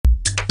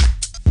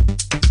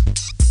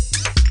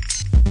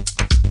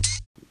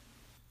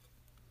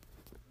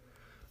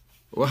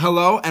Well,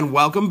 hello and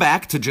welcome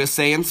back to Just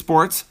Saying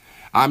Sports.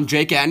 I'm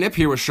Jake Adnip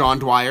here with Sean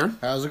Dwyer.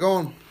 How's it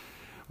going?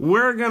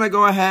 We're going to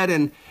go ahead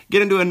and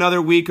get into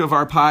another week of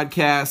our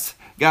podcast.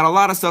 Got a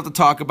lot of stuff to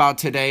talk about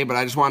today, but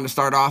I just wanted to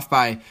start off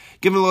by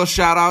giving a little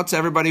shout out to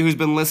everybody who's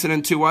been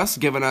listening to us,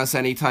 giving us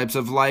any types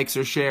of likes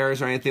or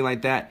shares or anything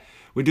like that.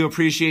 We do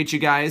appreciate you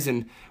guys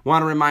and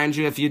want to remind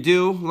you, if you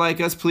do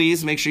like us,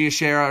 please make sure you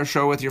share our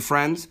show with your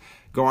friends.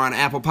 Go on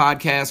Apple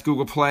Podcasts,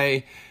 Google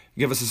Play,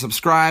 give us a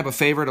subscribe, a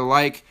favorite, a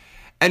like.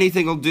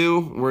 Anything will do.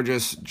 We're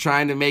just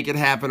trying to make it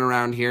happen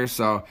around here,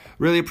 so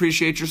really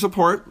appreciate your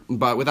support.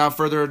 But without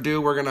further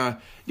ado, we're going to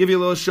give you a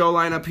little show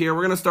lineup here.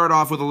 We're going to start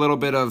off with a little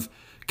bit of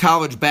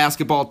college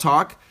basketball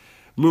talk,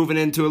 moving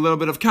into a little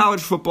bit of college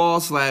football /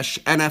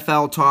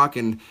 NFL talk,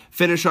 and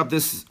finish up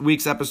this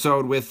week's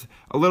episode with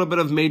a little bit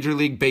of Major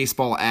League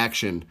Baseball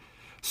action.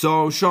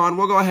 So, Sean,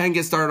 we'll go ahead and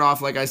get started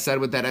off, like I said,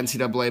 with that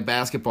NCAA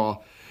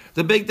basketball.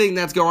 The big thing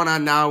that's going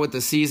on now with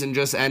the season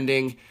just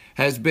ending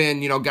has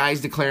been,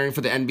 guys declaring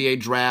for the NBA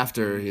draft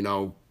or,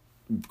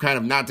 kind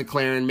of not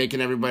declaring,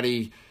 making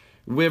everybody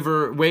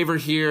waver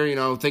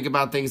here, think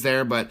about things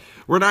there. But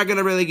we're not going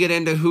to really get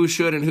into who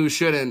should and who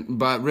shouldn't,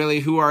 but really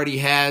who already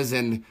has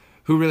and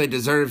who really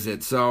deserves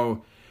it.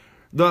 So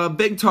the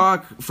big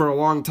talk for a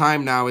long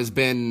time now has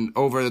been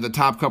over the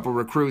top couple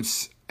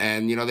recruits,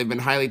 and, they've been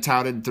highly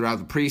touted throughout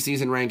the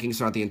preseason rankings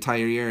throughout the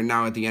entire year and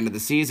now at the end of the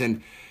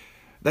season.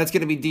 That's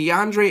going to be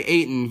DeAndre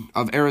Ayton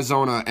of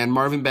Arizona and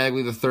Marvin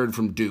Bagley III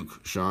from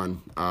Duke,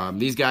 Sean.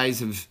 These guys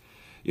have,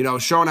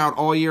 shown out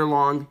all year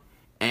long,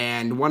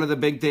 and one of the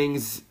big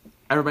things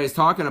everybody's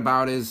talking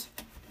about is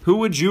who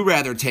would you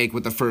rather take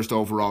with the first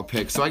overall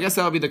pick? So I guess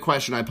that'll be the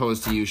question I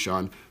pose to you,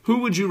 Sean. Who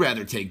would you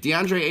rather take,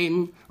 DeAndre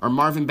Ayton or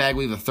Marvin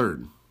Bagley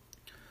III?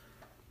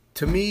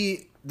 To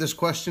me, this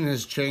question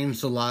has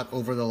changed a lot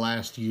over the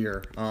last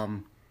year.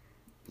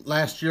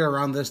 Last year,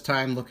 around this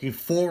time, looking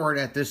forward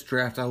at this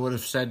draft, I would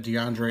have said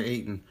DeAndre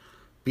Ayton.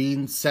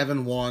 Being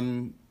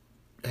 7'1",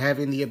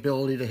 having the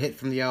ability to hit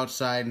from the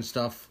outside and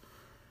stuff,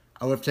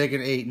 I would have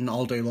taken Ayton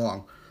all day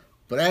long.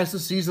 But as the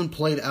season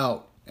played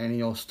out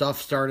and,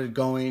 stuff started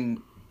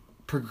going,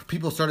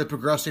 people started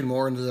progressing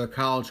more into their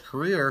college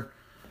career,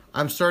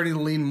 I'm starting to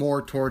lean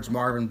more towards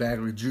Marvin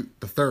Bagley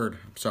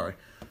III.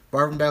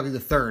 Marvin Bagley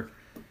III.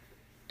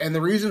 And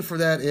the reason for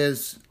that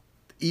is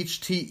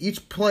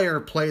each player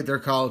played their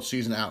college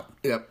season out.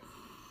 Yep.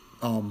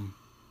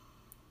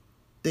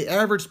 They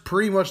averaged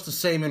pretty much the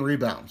same in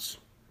rebounds,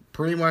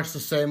 pretty much the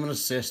same in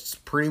assists,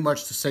 pretty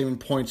much the same in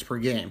points per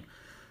game.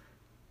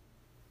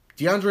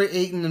 DeAndre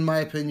Ayton, in my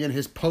opinion,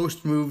 his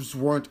post moves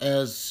weren't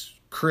as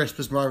crisp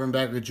as Marvin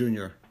Bagley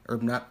Jr. Or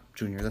not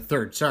Jr., the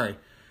third, sorry.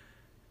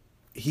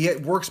 He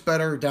works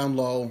better down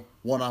low,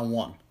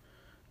 one-on-one.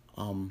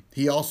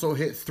 He also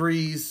hit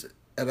threes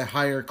at a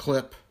higher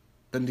clip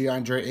than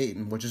DeAndre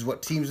Ayton, which is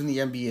what teams in the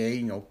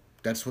NBA,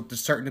 that's what they're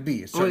starting to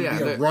be. It's starting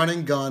to be a run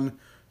and gun,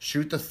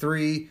 shoot the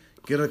three,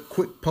 get a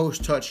quick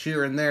post touch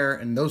here and there,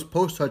 and those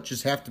post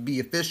touches have to be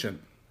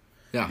efficient.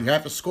 Yeah. You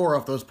have to score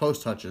off those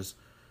post touches.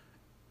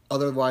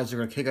 Otherwise, they're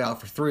going to kick it out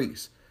for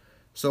threes.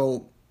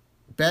 So,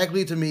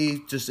 Bagley, to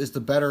me, just is the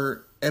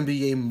better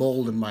NBA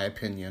mold, in my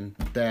opinion,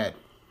 that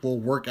will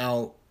work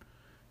out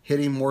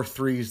hitting more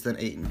threes than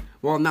Ayton.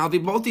 Well, now,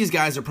 both these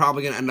guys are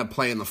probably going to end up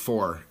playing the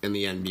 4 in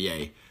the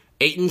NBA.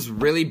 Ayton's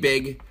really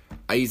big.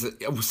 He's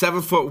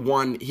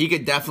 7'1". He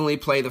could definitely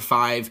play the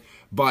 5,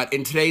 but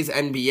in today's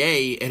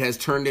NBA, it has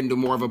turned into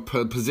more of a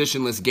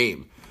positionless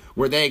game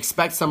where they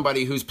expect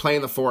somebody who's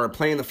playing the 4 or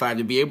playing the 5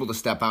 to be able to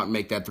step out and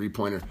make that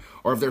three-pointer,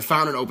 or if they're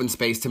found in open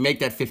space, to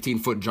make that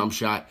 15-foot jump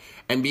shot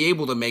and be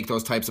able to make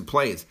those types of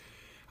plays.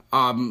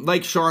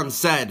 Like Sean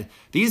said,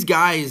 these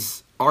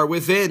guys are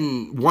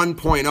within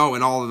 1.0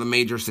 in all of the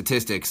major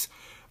statistics.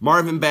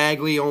 Marvin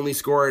Bagley only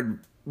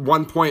scored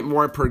 1 point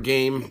more per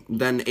game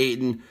than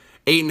Ayton.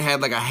 Ayton had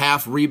like a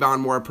half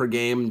rebound more per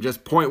game,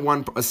 just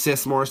 0.1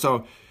 assists more.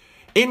 So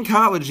in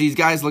college, these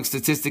guys look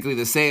statistically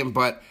the same,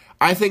 but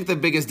I think the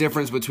biggest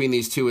difference between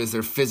these two is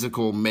their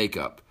physical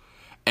makeup.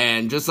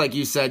 And just like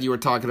you said, you were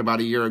talking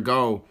about a year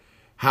ago,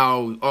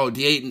 how,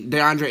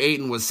 DeAndre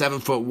Ayton was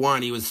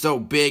 7'1". He was so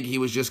big, he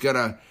was just going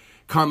to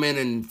come in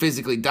and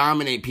physically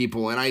dominate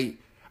people. And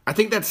I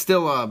think that's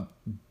still a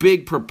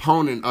big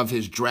proponent of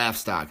his draft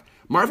stock.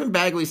 Marvin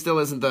Bagley still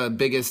isn't the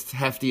biggest,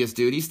 heftiest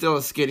dude. He's still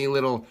a skinny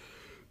little,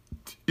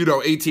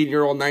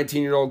 18-year-old,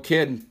 19-year-old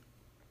kid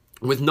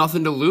with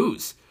nothing to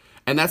lose.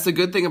 And that's the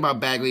good thing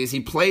about Bagley is he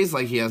plays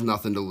like he has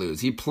nothing to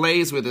lose. He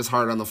plays with his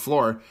heart on the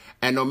floor,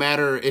 and no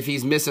matter if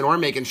he's missing or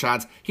making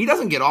shots, he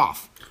doesn't get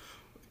off.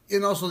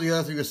 And also the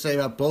other thing to say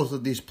about both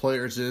of these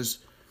players is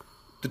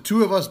the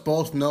two of us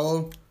both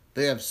know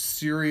they have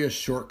serious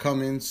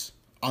shortcomings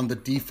on the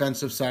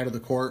defensive side of the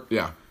court.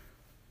 Yeah.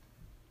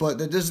 But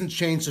that doesn't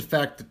change the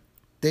fact that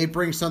they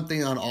bring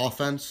something on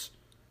offense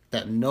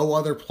that no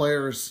other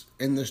players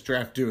in this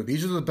draft do.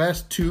 These are the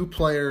best two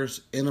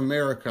players in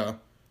America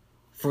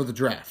for the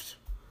draft.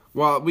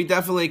 Well, we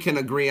definitely can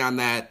agree on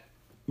that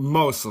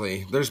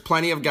mostly. There's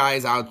plenty of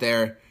guys out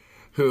there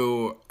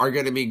who are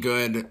going to be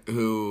good,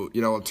 who,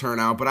 will turn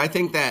out. But I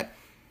think that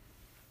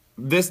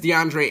this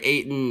DeAndre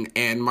Ayton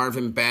and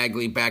Marvin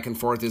Bagley back and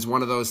forth is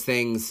one of those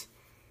things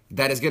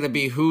that is going to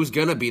be who's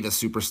going to be the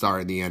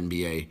superstar in the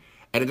NBA.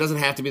 And it doesn't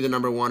have to be the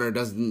number one, or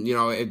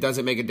it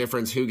doesn't make a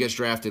difference who gets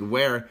drafted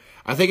where.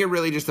 I think it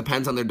really just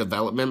depends on their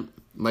development.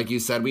 Like you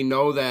said, we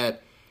know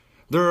that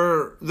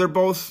they're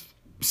both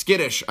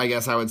skittish, I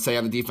guess I would say,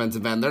 on the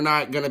defensive end. They're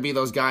not going to be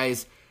those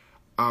guys.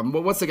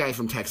 What's the guy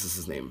from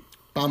Texas' name?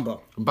 Bamba.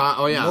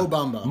 Oh, yeah. Mo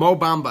Bamba. Mo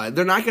Bamba.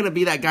 They're not going to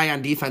be that guy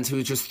on defense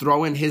who's just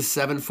throwing his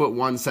 7'1",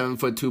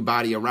 7'2"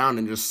 body around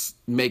and just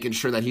making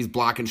sure that he's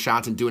blocking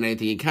shots and doing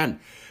anything he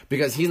can.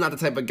 Because he's not the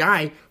type of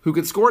guy who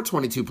could score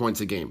 22 points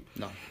a game.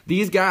 No.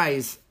 These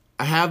guys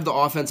have the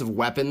offensive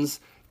weapons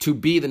to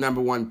be the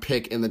number one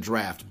pick in the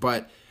draft.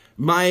 But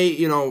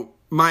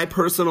my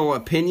personal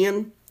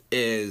opinion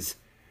is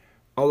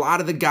a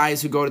lot of the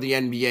guys who go to the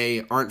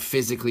NBA aren't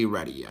physically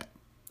ready yet.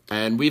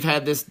 And we've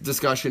had this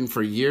discussion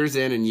for years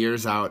in and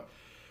years out.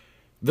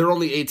 They're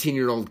only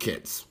 18-year-old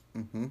kids.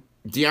 Mm-hmm.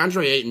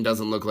 DeAndre Ayton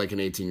doesn't look like an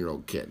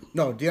 18-year-old kid.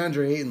 No,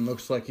 DeAndre Ayton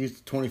looks like he's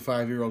a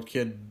 25-year-old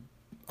kid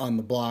on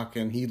the block,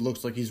 and he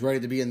looks like he's ready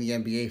to be in the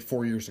NBA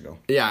 4 years ago.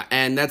 Yeah,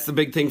 and that's the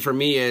big thing for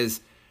me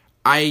is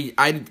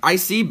I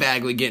see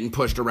Bagley getting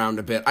pushed around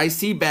a bit. I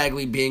see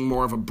Bagley being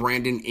more of a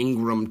Brandon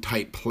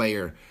Ingram-type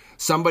player.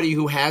 Somebody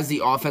who has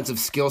the offensive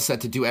skill set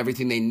to do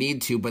everything they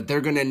need to, but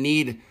they're going to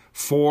need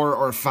 4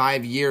 or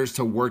 5 years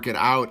to work it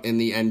out in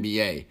the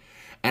NBA.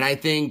 And I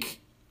think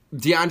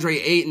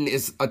DeAndre Ayton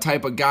is a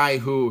type of guy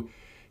who,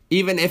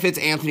 even if it's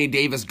Anthony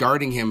Davis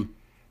guarding him,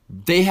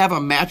 they have a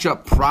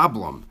matchup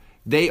problem.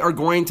 They are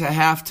going to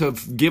have to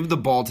give the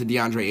ball to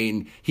DeAndre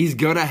Ayton. He's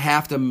going to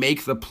have to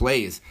make the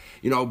plays.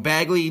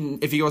 Bagley,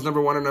 if he goes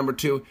number 1 or number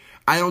 2,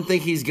 I don't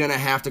think he's going to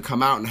have to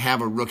come out and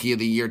have a rookie of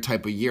the year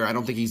type of year. I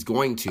don't think he's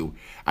going to.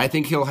 I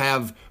think he'll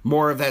have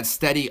more of that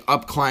steady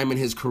up climb in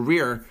his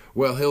career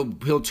where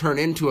he'll turn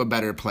into a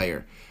better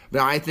player.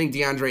 Now, I think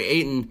DeAndre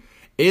Ayton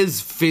is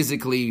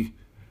physically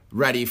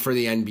ready for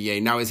the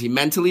NBA. Now, is he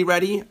mentally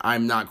ready?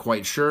 I'm not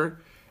quite sure.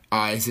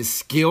 Is his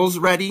skills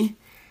ready?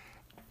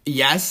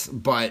 Yes,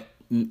 but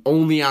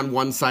only on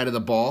one side of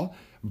the ball.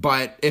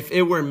 But if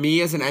it were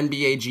me as an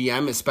NBA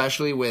GM,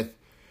 especially with,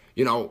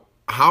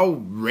 how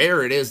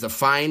rare it is to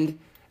find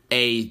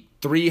a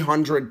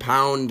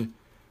 300-pound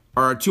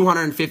or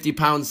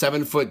 250-pound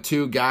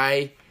 7'2"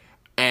 guy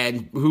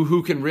and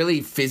who can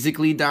really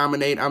physically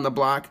dominate on the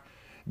block,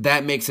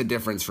 that makes a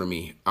difference for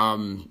me.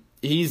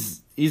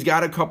 He's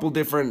got a couple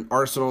different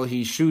arsenal.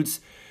 He shoots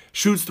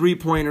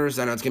 3-pointers,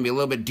 and it's going to be a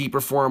little bit deeper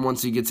for him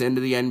once he gets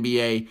into the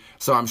NBA,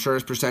 so I'm sure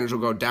his percentage will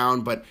go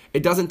down, but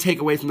it doesn't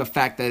take away from the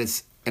fact that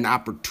it's an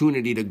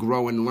opportunity to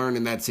grow and learn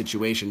in that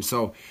situation.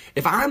 So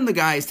if I'm the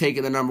guys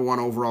taking the number 1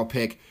 overall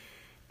pick,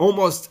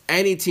 almost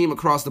any team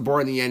across the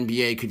board in the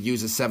NBA could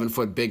use a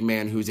 7-foot big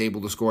man who's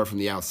able to score from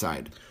the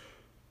outside.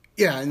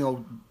 Yeah,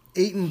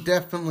 Ayton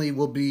definitely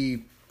will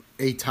be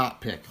a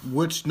top pick.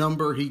 Which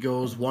number he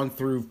goes 1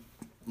 through,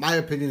 my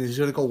opinion is he's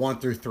going to go 1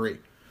 through 3.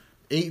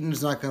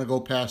 Ayton's not going to go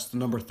past the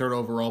number 3rd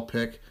overall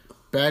pick.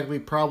 Bagley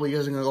probably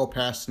isn't going to go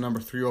past the number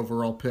 3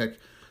 overall pick.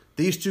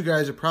 These two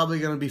guys are probably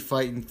going to be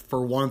fighting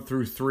for 1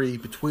 through 3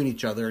 between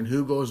each other, and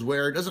who goes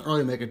where, it doesn't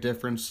really make a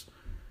difference.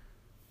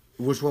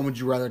 Which one would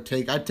you rather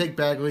take? I'd take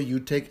Bagley,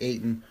 you'd take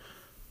Ayton.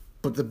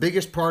 But the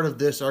biggest part of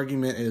this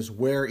argument is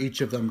where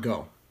each of them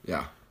go.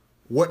 Yeah.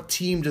 What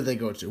team do they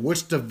go to?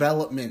 Which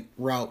development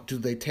route do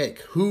they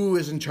take? Who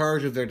is in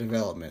charge of their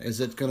development? Is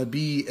it going to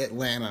be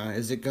Atlanta?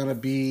 Is it going to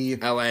be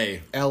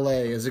L.A.?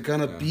 Is it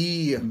going to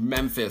be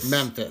Memphis?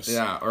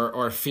 Yeah,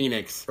 or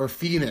Phoenix.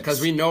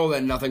 Because we know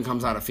that nothing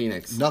comes out of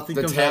Phoenix. Nothing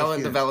comes out of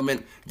talent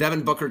development.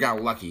 Devin Booker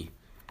got lucky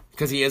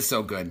because he is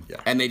so good.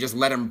 Yeah. And they just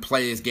let him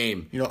play his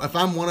game. If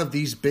I'm one of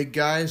these big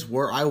guys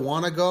where I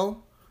want to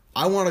go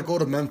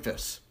to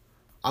Memphis.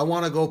 I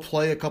want to go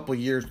play a couple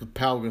years with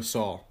Pau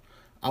Gasol.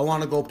 I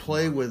want to go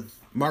play with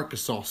Marc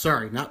Gasol.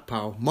 Sorry, not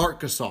Pau. Marc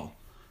Gasol.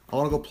 I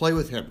want to go play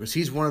with him because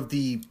he's one of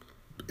the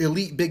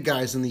elite big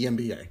guys in the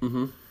NBA.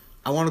 Mm-hmm.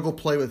 I want to go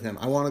play with him.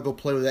 I want to go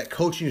play with that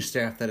coaching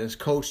staff that has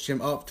coached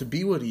him up to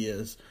be what he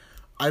is.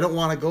 I don't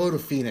want to go to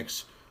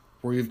Phoenix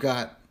where you've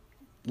got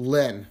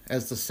Len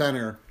as the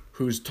center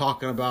who's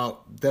talking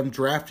about them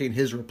drafting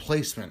his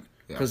replacement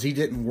because he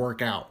didn't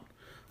work out.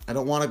 I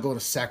don't want to go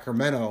to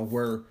Sacramento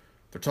where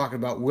they're talking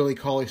about Willie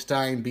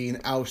Cauley-Stein being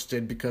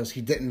ousted because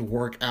he didn't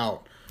work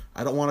out.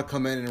 I don't want to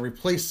come in and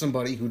replace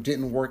somebody who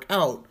didn't work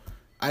out.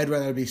 I'd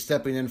rather be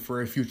stepping in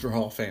for a future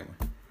Hall of Famer.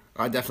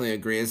 I definitely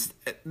agree.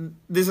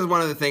 This is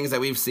one of the things that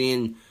we've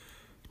seen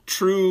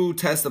true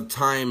test of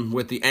time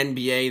with the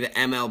NBA, the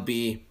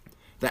MLB,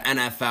 the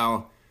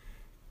NFL.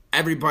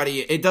 Everybody,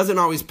 it doesn't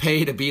always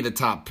pay to be the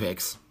top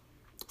picks.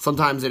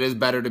 Sometimes it is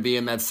better to be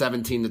in that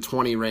 17 to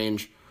 20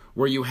 range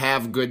where you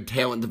have good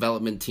talent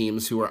development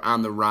teams who are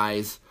on the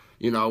rise,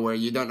 where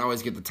you don't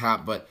always get the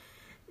top. But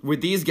with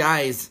these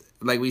guys,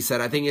 like we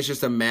said, I think it's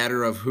just a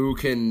matter of who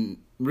can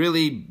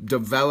really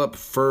develop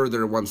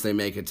further once they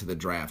make it to the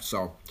draft.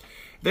 So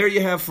there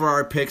you have for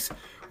our picks.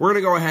 We're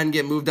going to go ahead and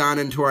get moved on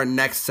into our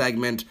next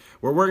segment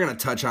where we're going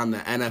to touch on the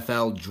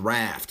NFL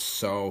draft.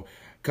 So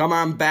Come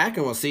on back,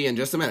 and we'll see you in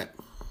just a minute.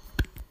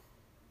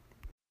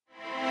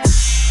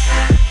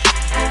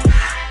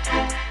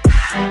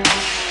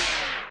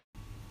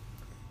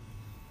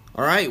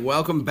 All right,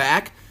 welcome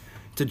back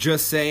to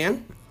Just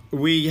Saying.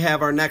 We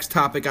have our next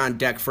topic on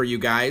deck for you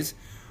guys.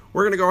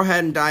 We're going to go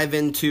ahead and dive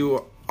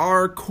into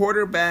our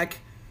quarterback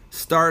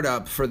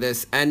startup for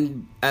this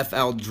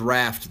NFL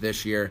draft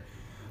this year.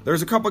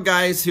 There's a couple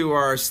guys who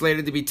are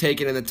slated to be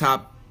taken in the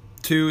top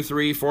 2,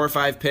 3, 4,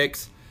 5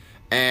 picks,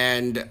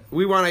 and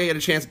we want to get a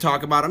chance to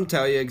talk about them,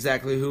 tell you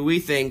exactly who we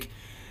think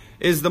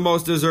is the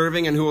most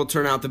deserving and who will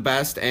turn out the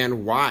best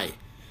and why.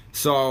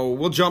 So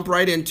we'll jump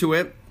right into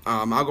it.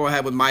 I'll go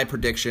ahead with my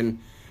prediction.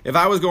 If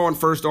I was going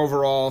first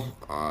overall,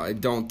 I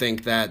don't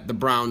think that the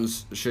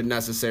Browns should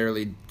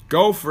necessarily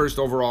go first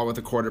overall with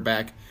a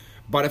quarterback.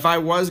 But if I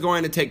was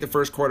going to take the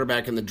first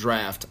quarterback in the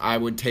draft, I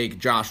would take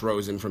Josh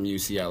Rosen from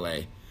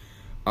UCLA.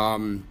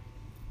 From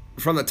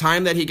the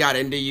time that he got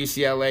into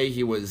UCLA,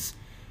 he was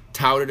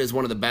touted as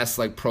one of the best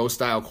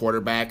pro-style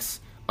quarterbacks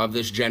of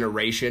this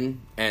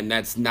generation, and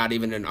that's not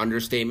even an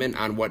understatement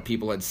on what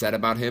people had said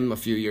about him a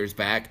few years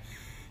back.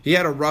 He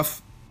had a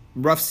rough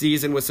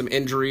season with some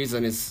injuries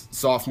in his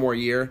sophomore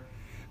year,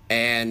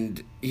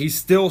 and he's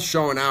still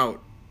showing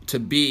out to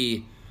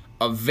be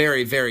a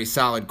very, very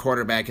solid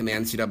quarterback in the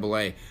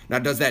NCAA. Now,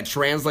 does that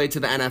translate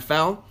to the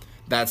NFL?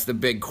 That's the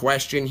big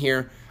question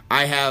here.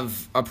 I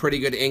have a pretty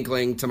good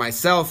inkling to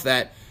myself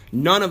that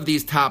none of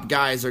these top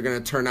guys are going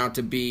to turn out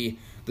to be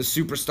the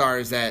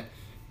superstars that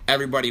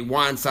everybody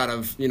wants out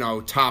of,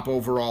 top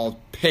overall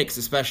picks,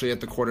 especially at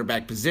the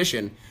quarterback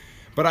position.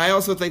 But I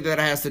also think that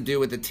it has to do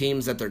with the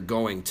teams that they're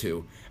going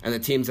to and the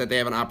teams that they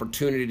have an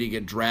opportunity to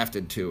get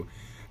drafted to.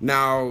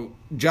 Now,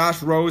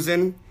 Josh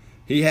Rosen,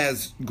 he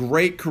has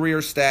great career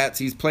stats.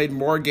 He's played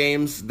more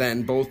games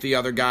than both the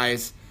other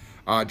guys,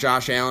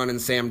 Josh Allen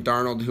and Sam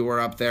Darnold, who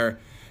are up there.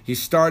 He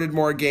started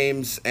more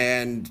games,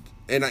 and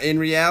in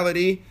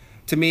reality,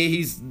 to me,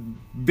 he's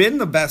been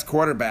the best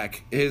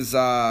quarterback. His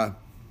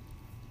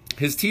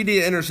TD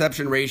to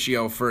interception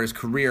ratio for his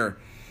career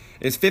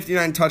is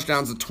 59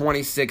 touchdowns to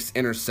 26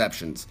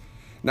 interceptions.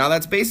 Now,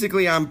 that's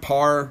basically on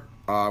par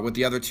with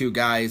the other two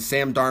guys.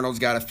 Sam Darnold's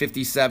got a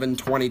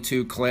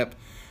 57-22 clip,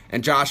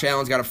 and Josh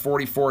Allen's got a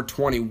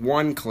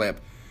 44-21 clip.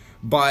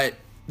 But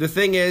the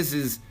thing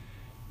is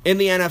in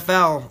the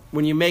NFL,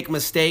 when you make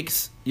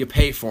mistakes, you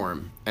pay for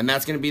them. And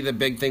that's going to be the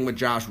big thing with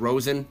Josh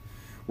Rosen.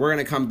 We're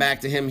going to come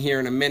back to him here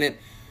in a minute.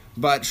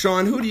 But,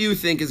 Sean, who do you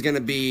think is going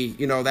to be,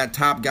 that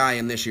top guy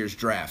in this year's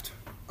draft?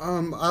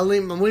 I'm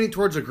leaning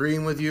towards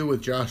agreeing with you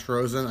with Josh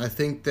Rosen. I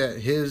think that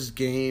his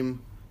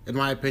game, in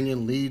my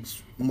opinion,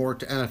 leads more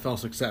to NFL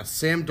success.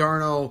 Sam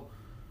Darnold,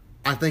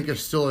 I think,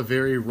 is still a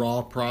very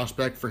raw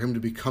prospect for him to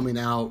be coming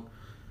out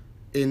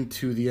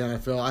into the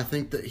NFL. I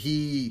think that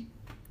he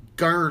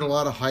garnered a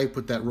lot of hype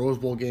with that Rose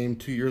Bowl game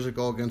 2 years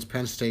ago against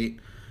Penn State.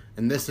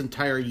 And this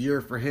entire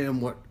year for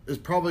him, what is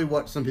probably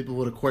what some people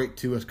would equate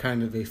to as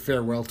kind of a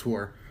farewell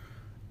tour,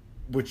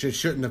 which it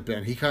shouldn't have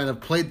been. He kind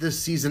of played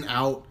this season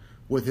out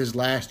with his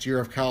last year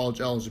of college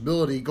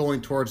eligibility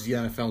going towards the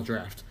NFL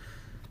draft.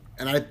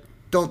 And I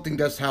don't think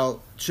that's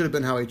should have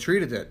been how he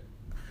treated it.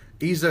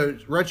 He's a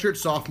redshirt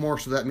sophomore,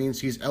 so that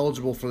means he's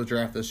eligible for the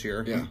draft this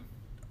year. Yeah.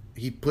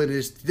 He did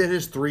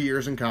his 3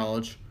 years in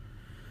college,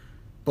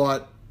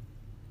 but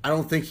I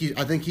think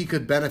he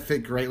could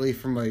benefit greatly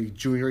from a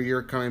junior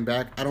year coming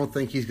back. I don't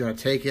think he's going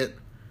to take it.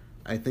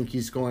 I think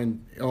he's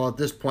going. Well, at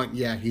this point,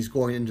 yeah, he's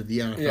going into the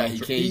NFL. Yeah,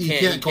 he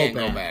can't go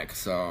back.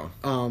 So,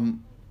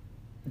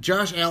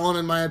 Josh Allen,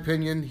 in my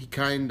opinion, he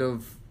kind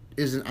of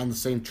isn't on the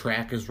same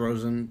track as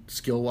Rosen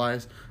skill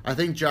wise. I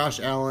think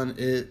Josh Rosen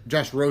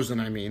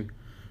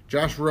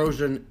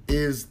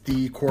is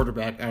the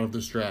quarterback out of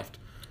this draft.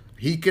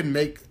 He can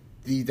make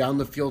the down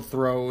the field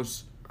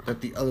throws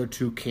that the other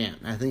two can't.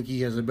 I think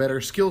he has a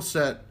better skill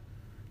set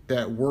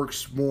that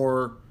works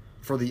more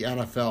for the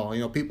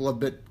NFL. People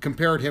have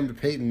compared him to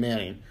Peyton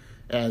Manning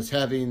as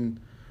having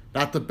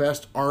not the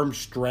best arm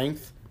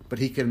strength, but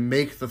he can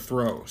make the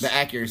throws. The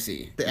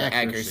accuracy.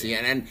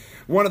 And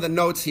one of the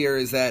notes here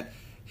is that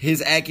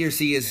his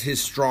accuracy is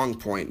his strong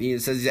point. He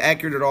says he's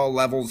accurate at all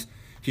levels.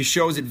 He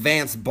shows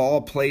advanced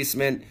ball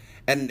placement,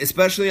 and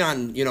especially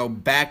on,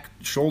 back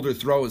shoulder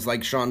throws,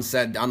 like Sean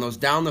said, on those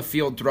down the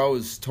field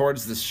throws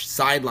towards the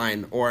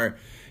sideline, or,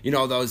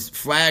 those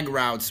flag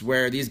routes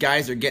where these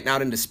guys are getting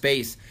out into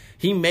space.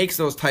 He makes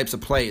those types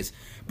of plays.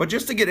 But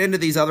just to get into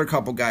these other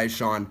couple guys,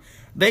 Sean,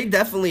 they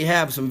definitely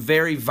have some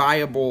very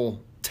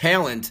viable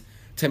talent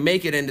to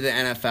make it into the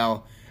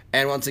NFL.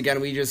 And once again,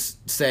 we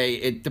just say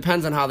it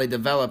depends on how they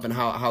develop and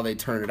how they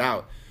turn it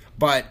out.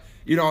 But,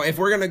 if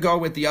we're going to go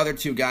with the other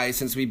two guys,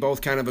 since we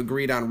both kind of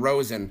agreed on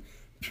Rosen,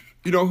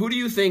 who do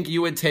you think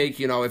you would take,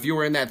 if you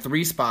were in that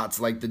 3 spots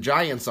like the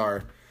Giants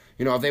are,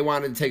 if they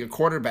wanted to take a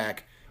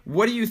quarterback,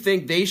 what do you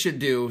think they should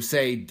do,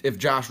 say, if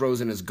Josh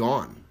Rosen is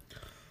gone?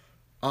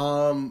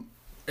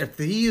 If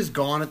he is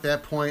gone at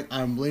that point,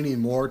 I'm leaning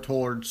more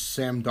towards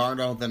Sam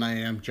Darnold than I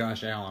am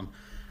Josh Allen.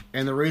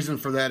 And the reason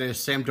for that is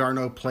Sam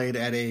Darnold played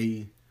at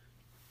a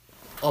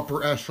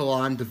upper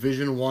echelon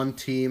Division I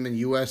team in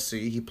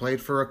USC. He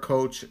played for a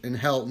coach in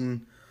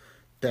Helton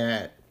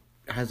that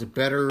has a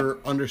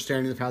better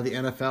understanding of how the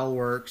NFL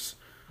works.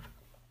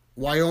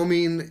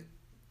 Wyoming,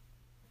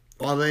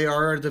 while they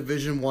are a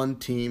Division I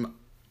team,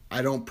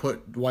 I don't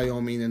put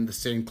Wyoming in the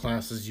same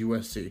class as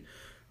USC.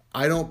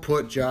 I don't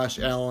put Josh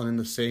Allen in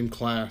the same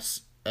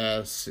class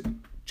as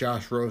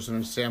Josh Rosen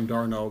and Sam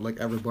Darnold like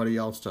everybody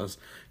else does.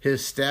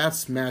 His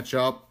stats match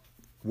up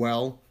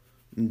well,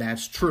 and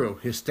that's true.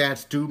 His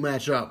stats do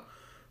match up.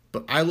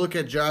 But I look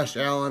at Josh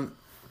Allen,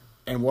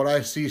 and what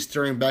I see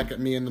staring back at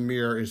me in the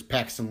mirror is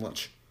Paxton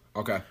Lynch.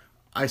 Okay.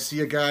 I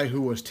see a guy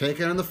who was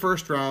taken in the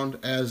first round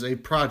as a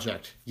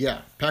project.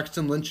 Yeah,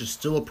 Paxton Lynch is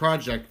still a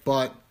project,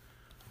 but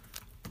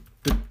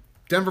the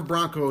Denver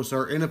Broncos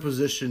are in a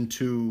position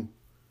to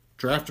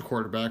draft a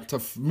quarterback.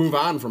 To move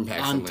on from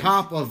Paxton Lynch. On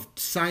top of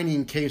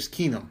signing Case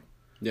Keenum.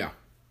 Yeah.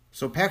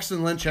 So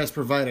Paxton Lynch has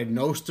provided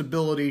no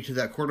stability to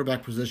that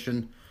quarterback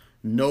position,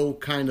 no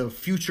kind of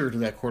future to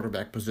that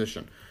quarterback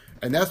position.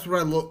 And that's what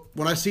I look,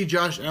 when I see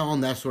Josh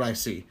Allen, that's what I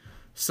see.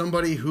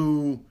 Somebody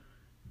who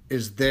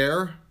is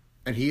there,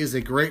 and he is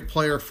a great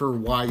player for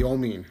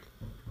Wyoming.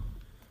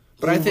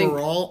 But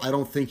overall, I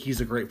don't think he's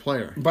a great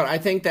player. But I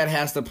think that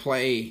has to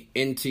play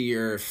into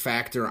your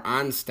factor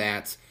on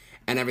stats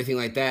and everything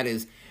like that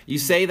is, you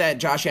say that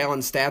Josh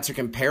Allen's stats are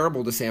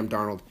comparable to Sam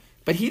Darnold,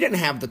 but he didn't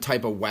have the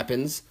type of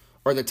weapons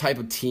or the type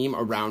of team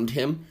around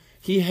him.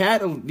 He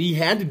had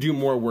to do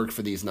more work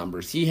for these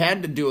numbers. He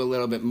had to do a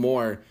little bit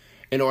more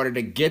in order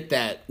to get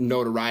that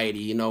notoriety.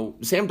 You know,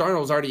 Sam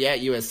Darnold was already at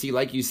USC.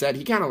 Like you said,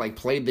 he kind of like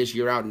played this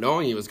year out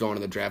knowing he was going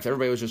to the draft.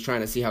 Everybody was just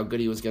trying to see how good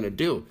he was going to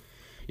do.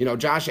 You know,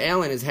 Josh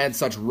Allen has had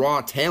such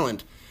raw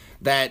talent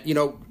that, you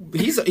know,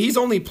 he's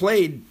only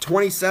played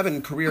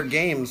 27 career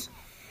games,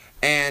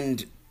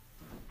 and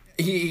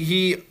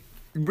he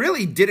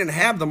really didn't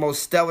have the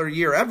most stellar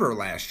year ever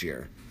last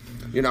year.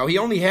 You know, he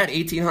only had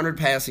 1,800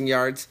 passing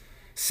yards,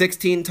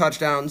 16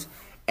 touchdowns,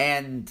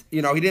 and,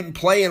 you know, he didn't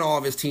play in all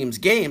of his team's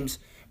games,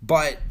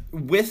 but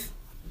with,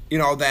 you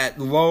know, that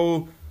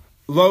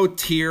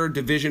low-tier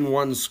Division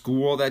I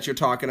school that you're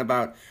talking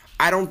about,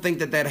 I don't think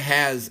that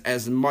has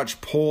as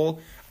much pull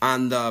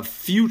on the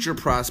future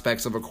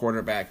prospects of a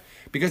quarterback.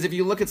 Because if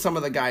you look at some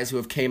of the guys who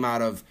have came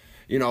out of,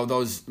 you know,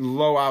 those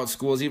low-out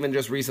schools, even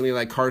just recently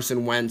like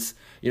Carson Wentz,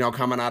 you know,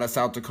 coming out of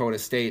South Dakota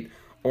State,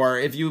 or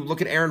if you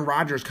look at Aaron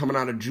Rodgers coming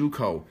out of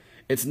JUCO,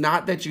 it's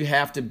not that you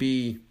have to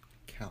be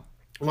Cal.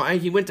 Well,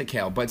 he went to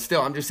Cal, but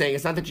still, I'm just saying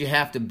it's not that you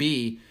have to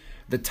be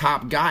the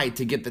top guy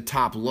to get the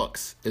top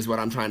looks, is what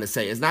I'm trying to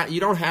say. It's not, you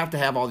don't have to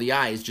have all the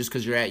eyes just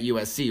because you're at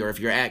USC or if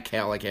you're at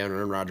Cal like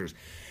Aaron Rodgers.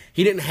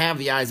 He didn't have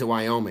the eyes at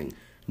Wyoming.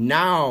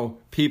 Now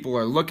people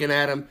are looking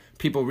at him.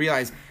 People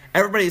realize,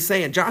 everybody's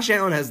saying Josh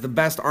Allen has the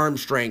best arm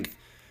strength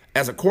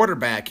as a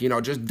quarterback, you know,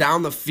 just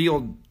down the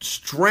field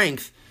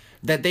strength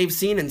that they've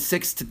seen in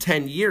 6 to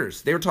 10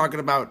 years. They were talking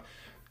about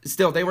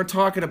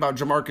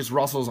Jamarcus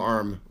Russell's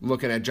arm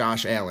looking at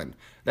Josh Allen.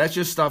 That's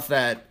just stuff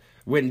that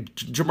when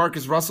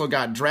Jamarcus Russell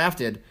got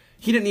drafted,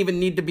 he didn't even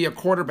need to be a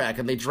quarterback,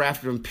 and they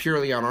drafted him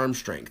purely on arm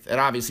strength. It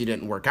obviously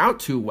didn't work out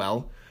too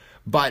well,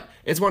 but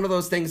it's one of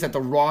those things that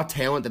the raw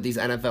talent that these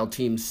NFL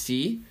teams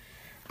see,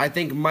 I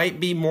think might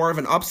be more of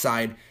an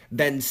upside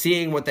than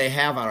seeing what they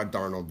have out of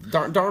Darnold.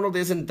 Darnold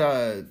isn't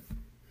the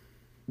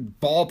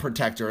ball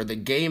protector or the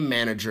game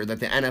manager that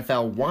the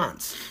NFL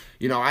wants.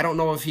 You know, I don't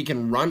know if he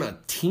can run a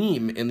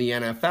team in the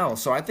NFL,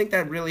 so I think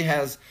that really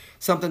has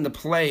something to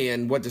play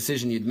in what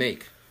decision you'd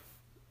make.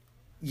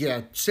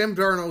 Yeah, Sam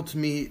Darnold, to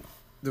me,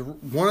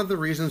 one of the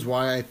reasons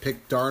why I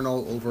picked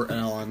Darnold over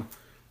Allen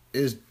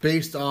is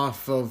based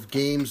off of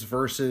games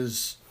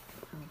versus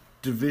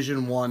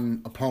Division I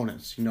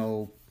opponents. You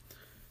know,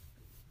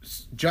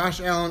 Josh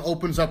Allen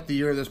opens up the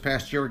year this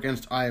past year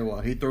against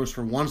Iowa. He throws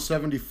for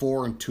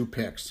 174 and 2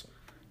 picks.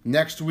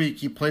 Next week,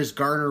 he plays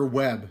Gardner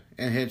Webb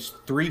and hits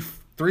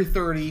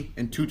 330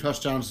 and 2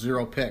 touchdowns,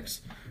 0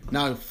 picks.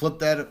 Now, flip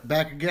that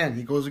back again.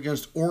 He goes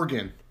against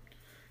Oregon.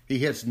 He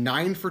hits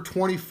 9 for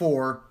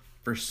 24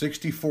 for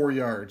 64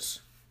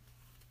 yards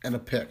and a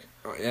pick.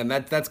 And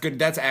that's good.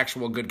 That's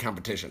actual good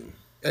competition.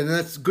 And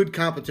that's good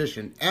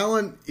competition.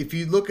 Allen, if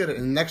you look at it,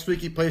 and next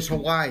week he plays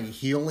Hawaii,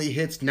 he only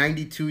hits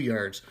 92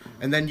 yards.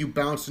 And then you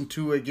bounce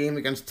into a game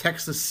against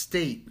Texas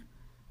State.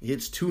 He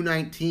hits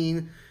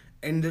 219.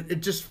 And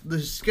it just, the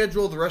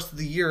schedule the rest of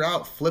the year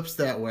out flips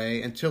that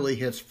way until he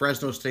hits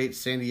Fresno State,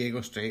 San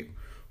Diego State,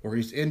 where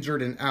he's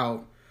injured and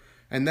out.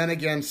 And then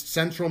against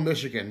Central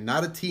Michigan,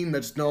 not a team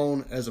that's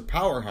known as a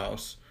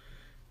powerhouse,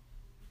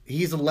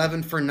 he's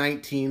 11 for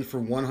 19 for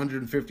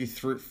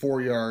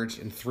 154 yards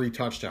and 3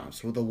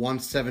 touchdowns with a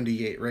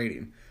 178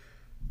 rating.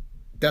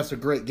 That's a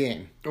great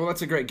game. Well,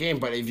 that's a great game,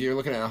 but if you're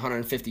looking at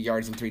 150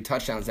 yards and 3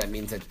 touchdowns, that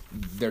means that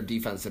their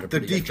defense did a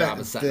pretty good job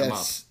of setting them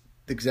up.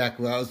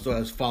 Exactly what I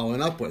was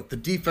following up with. The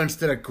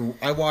defense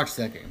I watched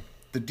that game.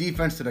 The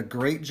defense did a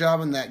great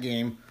job in that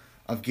game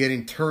of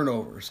getting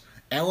turnovers.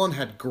 Allen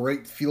had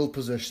great field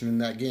position in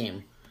that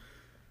game.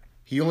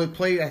 I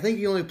think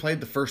he only played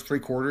the first 3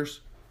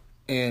 quarters,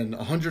 and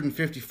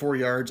 154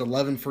 yards,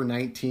 11 for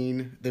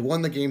 19. They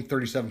won the game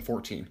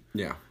 37-14.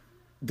 Yeah.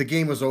 The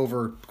game was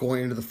over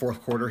going into the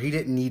fourth quarter. He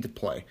didn't need to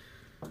play.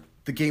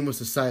 The game was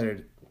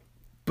decided.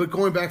 But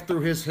going back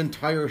through his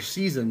entire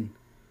season,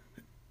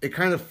 it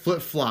kind of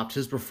flip-flopped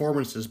his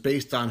performances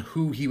based on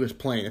who he was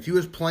playing. If he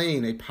was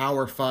playing a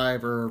Power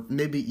 5 or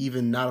maybe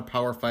even not a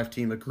Power 5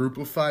 team, a Group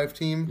of 5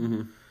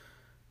 team,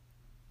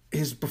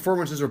 his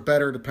performances are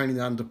better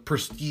depending on the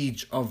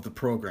prestige of the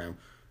program.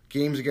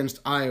 Games against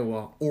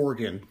Iowa,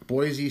 Oregon,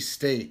 Boise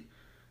State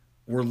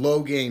were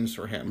low games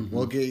for him.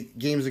 Well,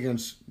 games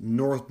against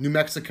New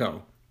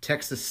Mexico,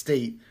 Texas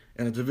State,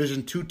 and a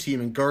Division II team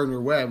in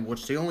Gardner-Webb,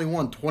 which they only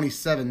won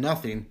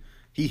 27-0,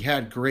 he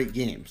had great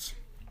games.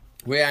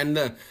 Well, yeah, and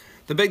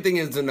the big thing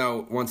is to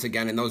note, once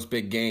again, in those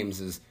big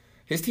games, is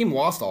his team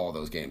lost all of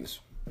those games.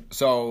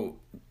 So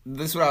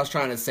this is what I was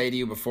trying to say to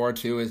you before,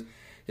 too, is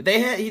he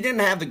didn't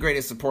have the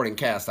greatest supporting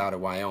cast out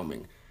of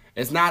Wyoming.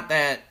 It's not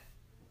that,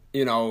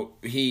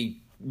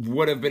 he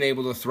would have been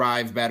able to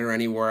thrive better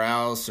anywhere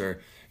else,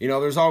 or,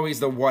 there's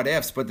always the what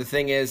ifs, but the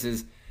thing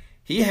is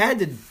he had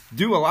to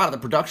do a lot of the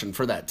production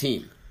for that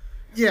team.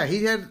 Yeah,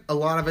 he had a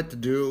lot of it to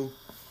do,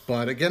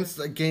 but against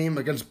a game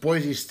against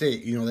Boise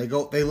State, they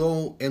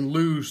go and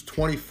lose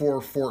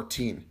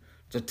 24-14.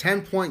 It's a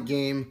 10-point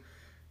game.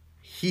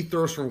 He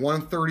throws for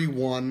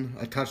 131,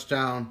 a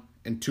touchdown,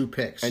 and 2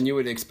 picks. And you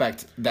would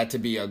expect that to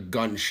be a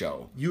gun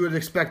show. You would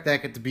expect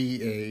that to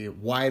be a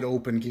wide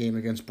open game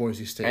against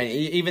Boise State. And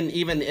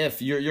even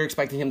if you're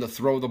expecting him to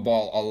throw the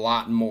ball a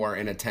lot more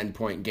in a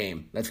 10-point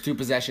game. That's 2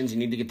 possessions. You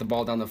need to get the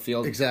ball down the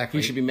field. Exactly.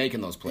 He should be making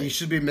those plays. He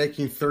should be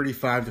making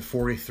 35 to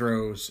 40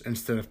 throws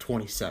instead of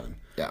 27.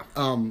 Yeah.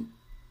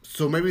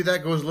 So maybe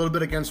that goes a little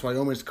bit against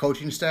Wyoming's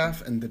coaching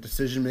staff and the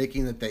decision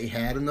making that they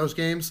had in those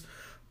games.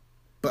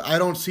 But I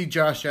don't see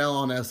Josh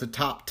Allen as the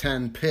top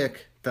 10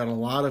 pick that a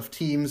lot of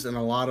teams and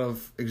a lot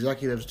of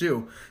executives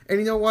do. And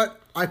you know what?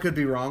 I could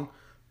be wrong,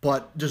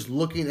 but just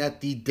looking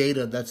at the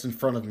data that's in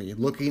front of me,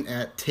 looking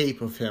at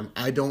tape of him,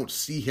 I don't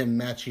see him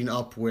matching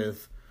up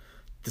with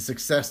the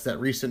success that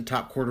recent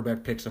top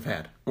quarterback picks have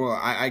had. Well,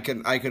 I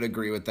could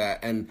agree with that.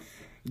 And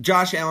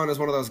Josh Allen is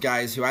one of those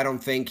guys who I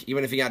don't think,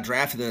 even if he got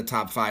drafted in the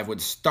top 5,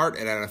 would start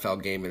an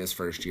NFL game in his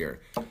first year.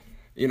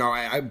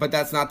 But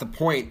that's not the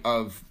point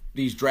of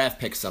these draft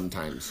picks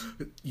sometimes.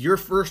 Your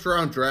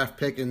first-round draft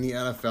pick in the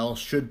NFL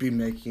should be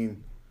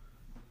making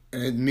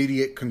an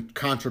immediate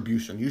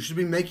contribution. You should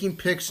be making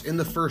picks in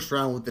the first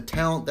round with the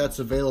talent that's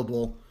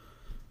available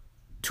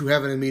to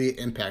have an immediate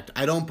impact.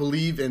 I don't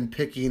believe in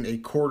picking a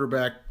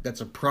quarterback that's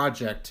a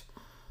project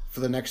for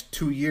the next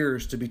 2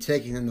 years to be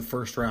taken in the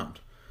first round.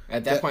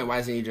 At that point, why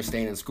isn't he just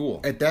staying in school?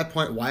 At that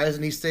point, why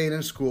isn't he staying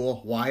in school?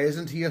 Why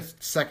isn't he a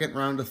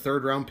second-round to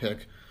third-round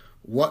pick?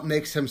 What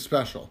makes him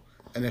special?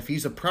 And if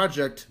he's a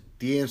project,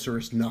 the answer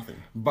is nothing.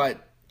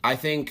 But I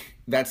think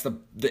that's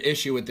the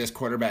issue with this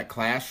quarterback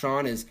class,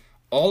 Sean, is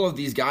all of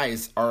these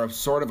guys are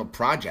sort of a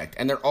project,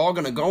 and they're all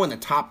going to go in the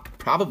top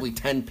probably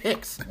 10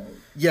 picks.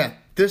 Yeah,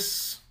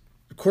 this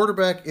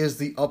quarterback is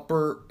the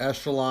upper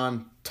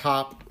echelon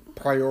top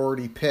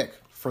priority pick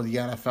for the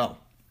NFL.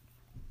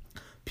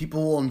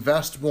 People will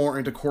invest more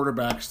into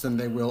quarterbacks than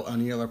they will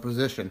any other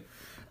position.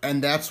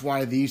 And that's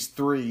why these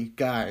 3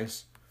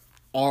 guys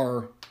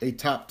are a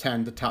top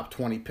 10 to top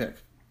 20 pick.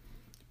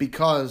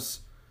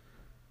 Because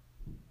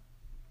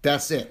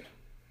that's it.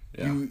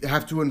 Yeah. You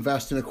have to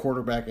invest in a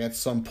quarterback at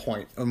some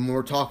point. And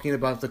we're talking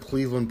about the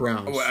Cleveland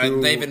Browns.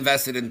 They've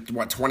invested in,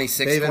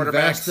 26 they've quarterbacks? They've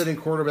invested in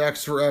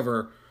quarterbacks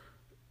forever,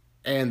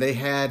 and they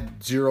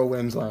had 0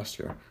 wins last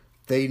year.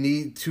 They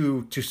need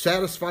to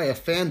satisfy a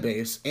fan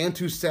base and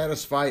to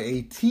satisfy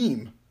a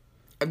team.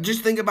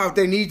 Just think about...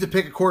 They need to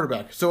pick a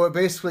quarterback. So it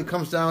basically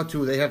comes down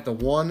to they have the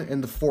 1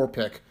 and the 4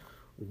 pick.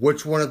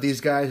 Which one of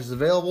these guys is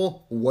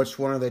available? Which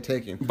one are they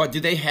taking? But do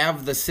they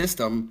have the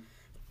system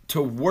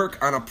to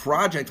work on a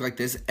project like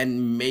this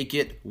and make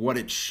it what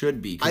it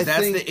should be? Because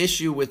that's the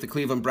issue with the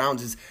Cleveland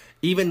Browns is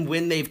even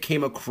when they've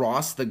came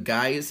across the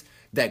guys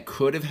that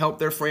could have helped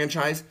their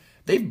franchise,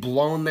 they've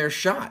blown their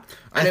shot.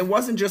 And it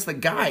wasn't just the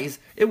guys,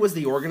 it was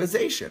the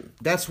organization.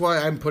 That's why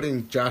I'm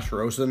putting Josh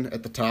Rosen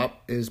at the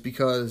top, is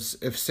because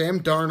if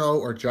Sam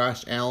Darnold or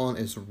Josh Allen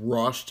is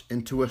rushed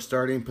into a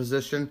starting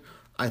position,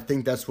 I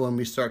think that's when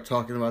we start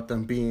talking about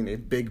them being a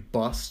big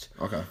bust.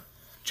 Okay.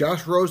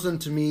 Josh Rosen,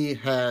 to me,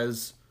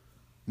 has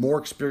more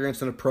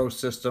experience in a pro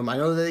system. I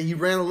know that he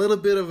ran a little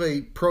bit of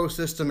a pro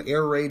system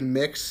air raid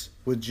mix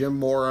with Jim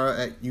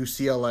Mora at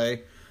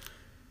UCLA.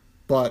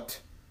 But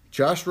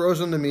Josh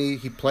Rosen, to me,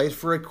 he played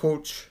for a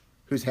coach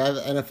who's had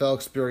NFL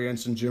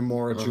experience in Jim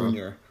Mora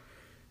Jr.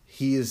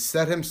 He has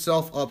set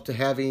himself up to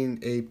having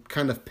a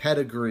kind of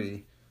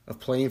pedigree of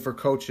playing for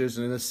coaches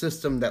and in a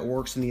system that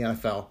works in the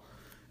NFL.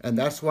 And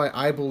that's why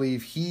I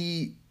believe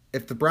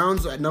if the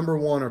Browns at number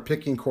 1 are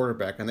picking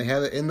quarterback, and they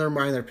have it in their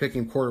mind they're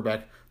picking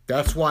quarterback,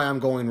 that's why I'm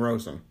going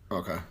Rosen.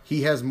 Okay.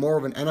 He has more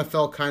of an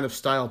NFL kind of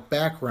style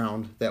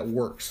background that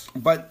works.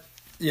 But,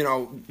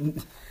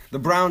 the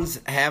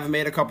Browns have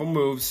made a couple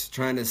moves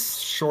trying to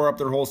shore up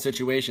their whole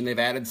situation. They've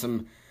added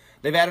some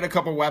they've added a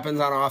couple weapons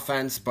on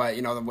offense, but,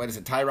 what is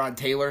it, Tyrod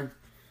Taylor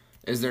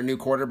is their new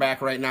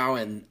quarterback right now,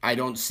 and I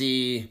don't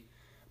see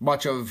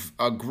much of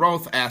a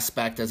growth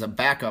aspect as a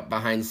backup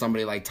behind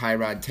somebody like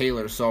Tyrod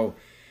Taylor. So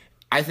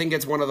I think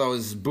it's one of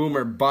those boom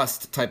or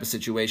bust type of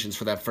situations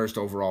for that first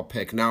overall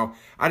pick. Now,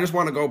 I just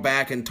want to go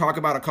back and talk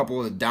about a couple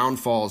of the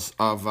downfalls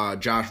of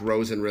Josh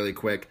Rosen really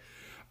quick.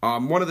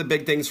 One of the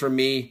big things for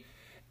me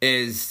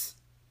is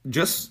you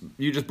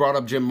just brought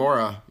up Jim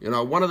Mora.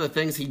 One of the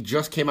things he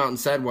just came out and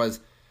said was,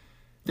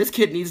 this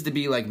kid needs to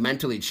be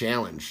mentally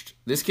challenged.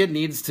 This kid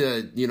needs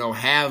to,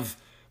 have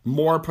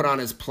more put on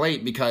his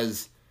plate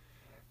because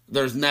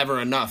there's never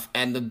enough.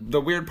 And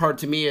the weird part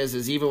to me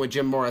is even with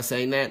Jim Mora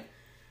saying that,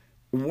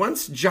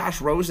 once Josh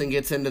Rosen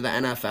gets into the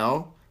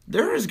NFL,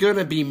 there is going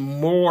to be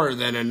more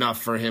than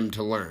enough for him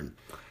to learn.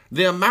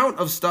 The amount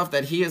of stuff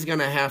that he is going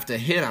to have to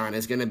hit on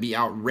is going to be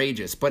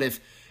outrageous. But if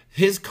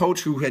his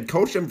coach, who had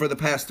coached him for the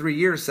past 3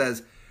 years,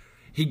 says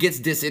he gets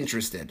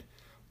disinterested,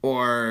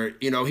 or,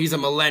 he's a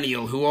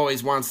millennial who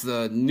always wants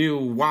the new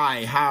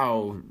why,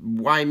 how,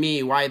 why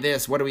me, why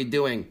this, what are we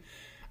doing?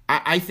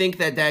 I think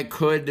that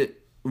could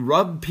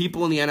rub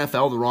people in the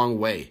NFL the wrong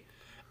way.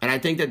 And I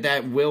think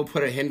that will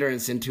put a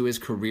hindrance into his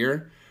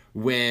career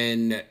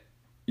when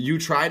you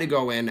try to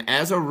go in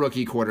as a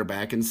rookie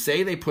quarterback and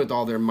say they put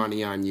all their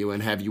money on you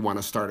and have you want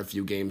to start a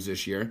few games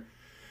this year.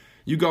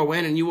 You go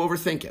in and you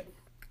overthink it.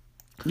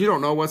 You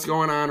don't know what's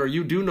going on, or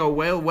you do know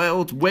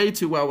way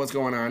too well what's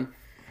going on,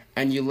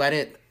 and you let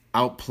it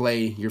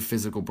outplay your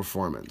physical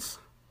performance.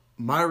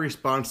 My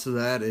response to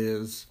that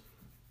is,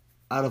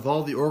 out of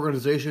all the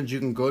organizations you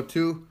can go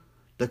to,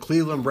 the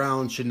Cleveland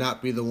Browns should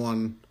not be the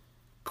one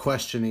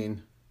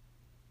questioning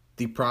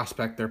the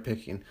prospect they're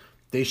picking.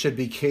 They should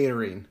be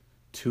catering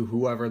to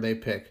whoever they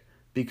pick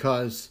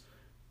because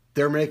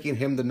they're making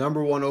him the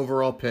number 1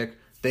 overall pick.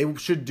 They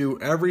should do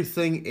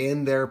everything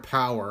in their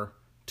power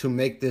to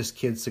make this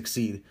kid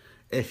succeed.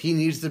 If he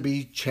needs to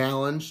be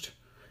challenged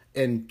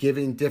and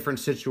giving different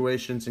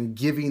situations and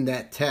giving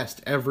that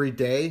test every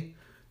day,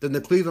 then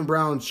the Cleveland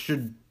Browns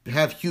should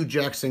have Hugh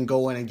Jackson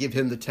go in and give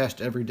him the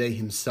test every day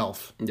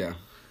himself. Yeah.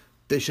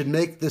 They should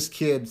make this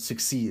kid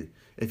succeed.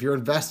 If you're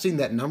investing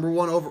that number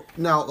 1 over...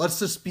 Now, let's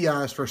just be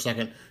honest for a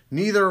second.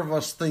 Neither of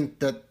us think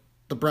that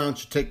the Browns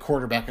should take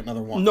quarterback at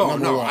number 1. No.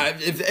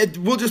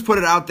 We'll just put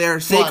it out there.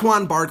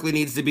 Saquon Barkley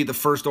needs to be the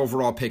first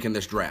overall pick in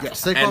this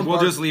draft. Yeah, we'll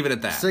just leave it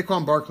at that.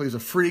 Saquon Barkley is a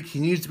freak. He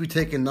needs to be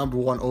taken number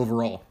 1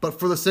 overall. But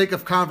for the sake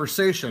of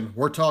conversation,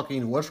 we're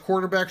talking which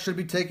quarterback should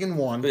be taken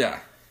 1. Yeah.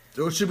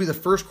 It should be the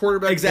first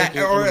quarterback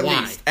taken. Or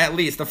at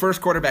least the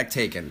first quarterback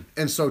taken.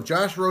 And so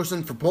Josh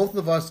Rosen, for both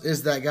of us,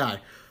 is that guy.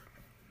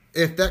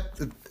 If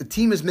the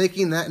team is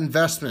making that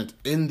investment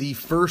in the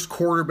first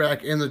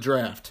quarterback in the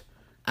draft,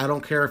 I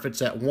don't care if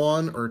it's at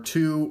 1 or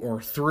 2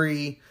 or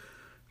 3,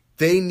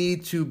 they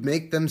need to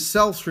make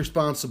themselves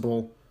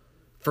responsible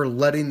for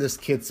letting this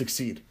kid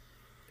succeed.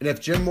 And if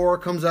Jim Mora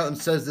comes out and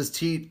says this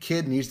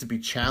kid needs to be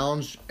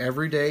challenged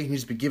every day, he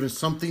needs to be given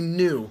something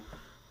new,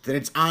 then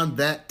it's on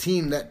that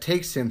team that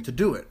takes him to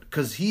do it.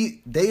 Because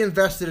they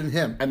invested in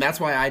him. And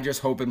that's why I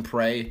just hope and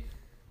pray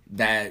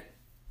that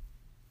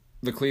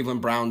the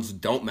Cleveland Browns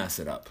don't mess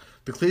it up.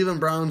 The Cleveland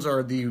Browns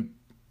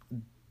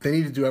they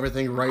need to do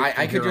everything right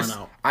from here on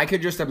out. I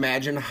could just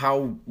imagine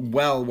how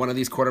well one of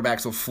these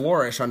quarterbacks will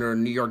flourish under a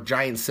New York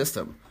Giants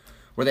system,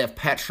 where they have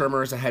Pat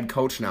Shurmur as a head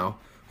coach now,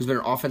 who's been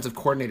an offensive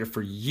coordinator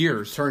for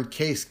years. Turned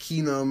Case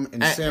Keenum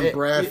and Sam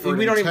Bradford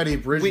and Teddy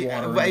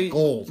Bridgewater into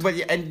gold.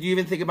 And you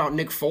even think about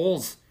Nick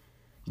Foles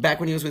back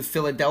when he was with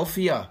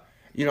Philadelphia.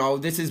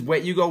 This is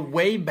you go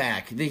way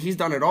back. He's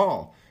done it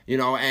all.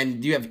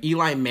 And you have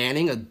Eli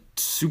Manning, a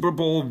Super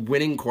Bowl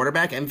winning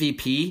quarterback,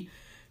 MVP,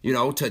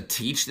 to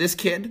teach this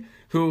kid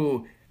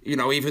who,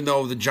 even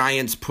though the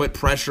Giants put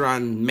pressure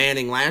on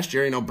Manning last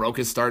year, broke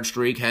his start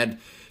streak, had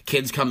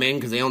kids come in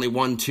because they only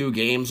won 2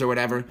 games or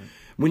whatever.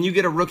 When you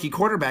get a rookie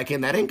quarterback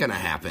in, that ain't going to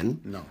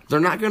happen. No. They're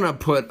not going to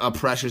put a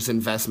precious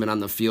investment on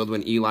the field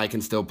when Eli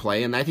can still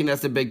play. And I think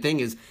that's the big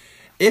thing is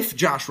if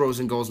Josh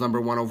Rosen goes number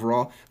 1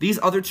 overall, these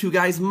other 2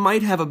 guys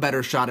might have a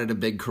better shot at a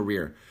big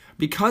career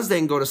because they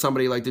can go to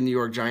somebody like the New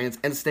York Giants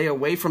and stay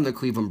away from the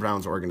Cleveland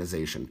Browns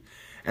organization.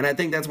 And I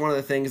think that's one of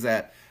the things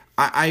that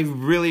I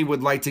really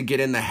would like to get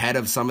in the head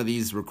of some of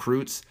these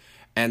recruits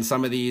and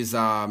some of these,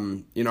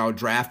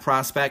 draft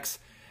prospects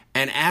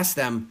and ask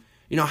them,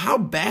 how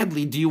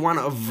badly do you want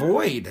to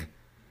avoid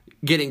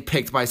getting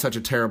picked by such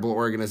a terrible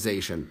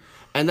organization?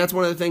 And that's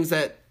one of the things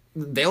that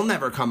they'll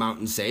never come out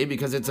and say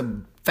because it's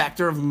a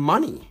factor of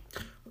money.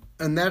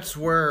 And that's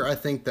where I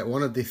think that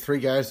one of the 3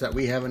 guys that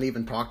we haven't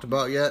even talked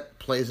about yet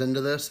plays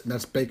into this, and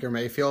that's Baker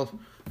Mayfield.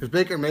 Because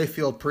Baker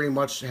Mayfield pretty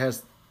much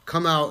has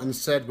come out and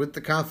said with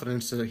the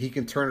confidence that he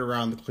can turn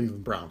around the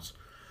Cleveland Browns.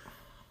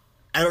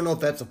 I don't know if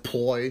that's a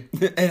ploy.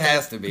 It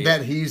has to be.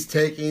 That he's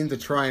taking to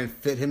try and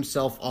fit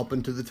himself up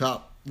into the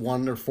top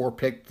 1 or 4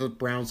 pick the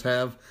Browns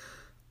have.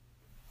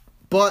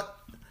 But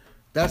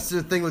that's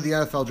the thing with the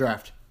NFL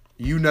draft.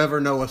 You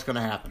never know what's going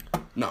to happen.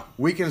 No.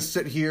 We can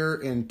sit here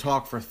and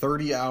talk for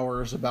 30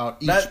 hours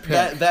about each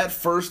pick. That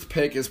first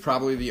pick is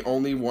probably the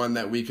only one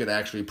that we could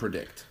actually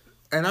predict.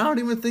 And I don't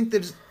even think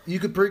that you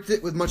could predict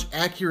it with much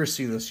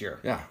accuracy this year.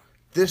 Yeah.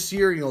 This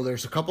year,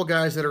 there's a couple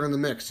guys that are in the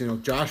mix.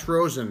 Josh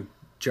Rosen,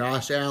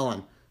 Josh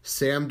Allen,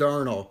 Sam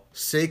Darnold,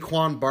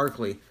 Saquon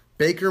Barkley.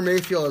 Baker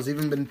Mayfield has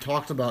even been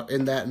talked about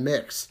in that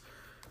mix.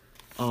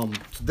 So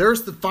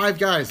there's the 5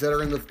 guys that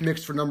are in the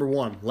mix for number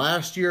 1.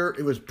 Last year,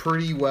 it was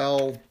pretty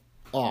well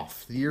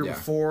off. The year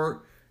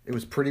before, it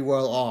was pretty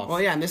well off.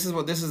 Well, yeah, and this is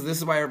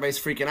why everybody's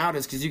freaking out,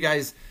 is because you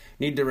guys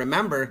need to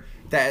remember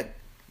that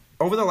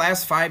over the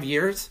last 5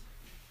 years,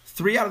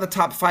 3 out of the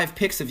top 5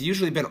 picks have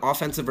usually been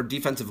offensive or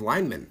defensive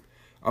linemen.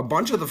 A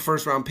bunch of the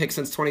first round picks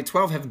since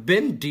 2012 have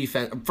been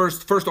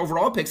first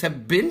overall picks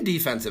have been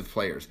defensive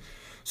players.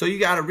 So you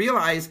got to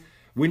realize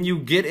when you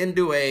get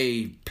into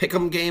a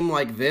pick'em game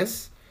like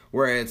this,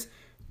 where it's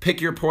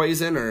pick your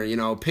poison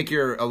or pick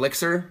your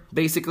elixir,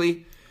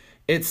 basically,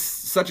 it's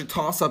such a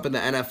toss up in the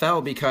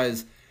NFL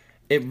because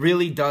it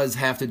really does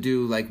have to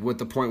do, like with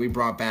the point we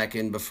brought back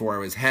in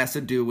before, has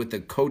to do with the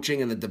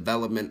coaching and the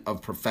development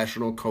of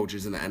professional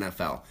coaches in the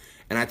NFL.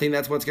 And I think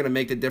that's what's going to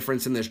make the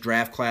difference in this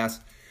draft class.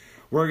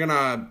 We're going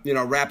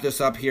to, wrap this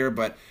up here,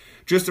 but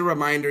just a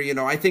reminder,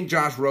 I think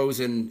Josh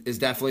Rosen is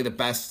definitely the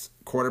best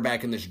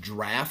quarterback in this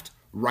draft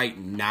right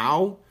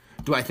now.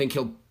 Do I think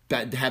he'll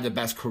have the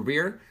best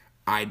career?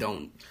 I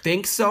don't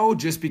think so,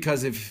 just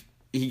because if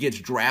he gets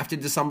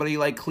drafted to somebody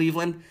like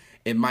Cleveland,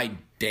 it might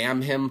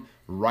damn him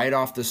right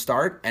off the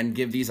start and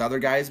give these other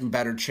guys a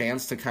better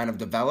chance to kind of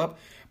develop.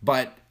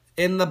 But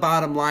in the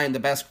bottom line, the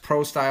best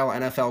pro-style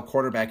NFL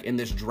quarterback in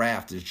this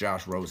draft is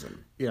Josh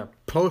Rosen. Yeah,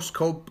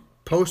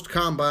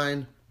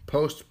 post-combine,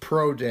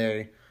 post-pro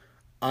day,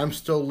 I'm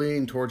still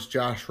leaning towards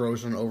Josh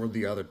Rosen over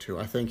the other two.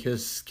 I think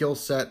his skill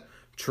set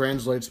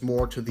translates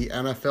more to the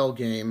NFL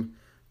game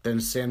than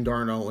Sam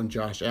Darnold and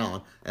Josh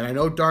Allen. And I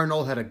know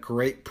Darnold had a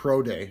great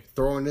pro day,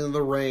 throwing in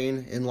the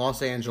rain in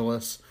Los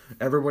Angeles.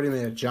 Everybody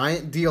made a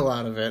giant deal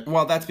out of it.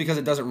 Well, that's because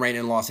it doesn't rain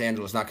in Los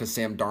Angeles, not because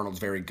Sam Darnold's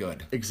very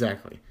good.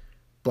 Exactly.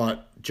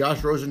 But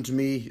Josh Rosen, to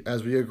me,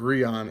 as we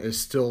agree on, is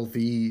still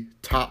the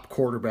top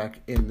quarterback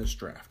in this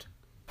draft.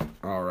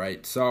 All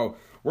right, so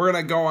we're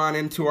going to go on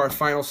into our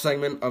final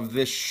segment of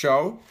this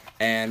show,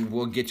 and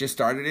we'll get you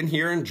started in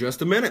here in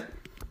just a minute.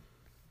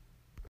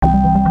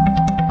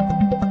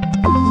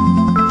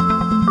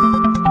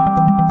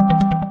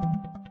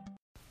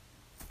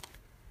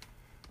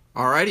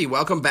 Alrighty,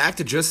 welcome back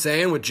to Just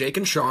Saying with Jake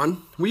and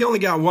Sean. We only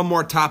got one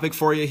more topic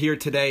for you here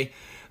today.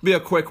 It'll be a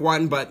quick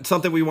one, but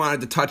something we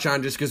wanted to touch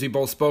on just because we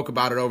both spoke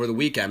about it over the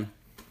weekend.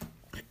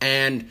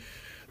 And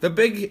the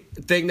big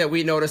thing that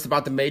we noticed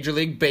about the Major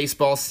League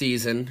Baseball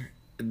season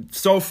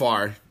so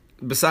far,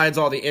 besides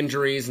all the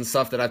injuries and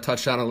stuff that I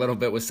touched on a little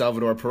bit with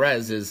Salvador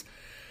Perez, is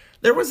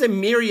there was a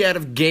myriad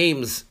of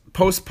games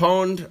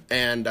postponed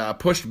and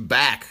pushed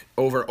back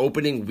over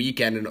opening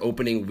weekend and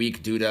opening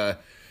week due to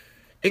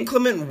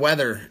inclement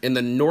weather in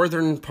the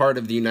northern part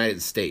of the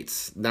United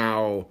States.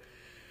 Now,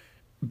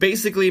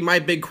 basically, my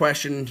big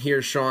question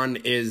here, Sean,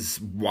 is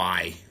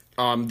why?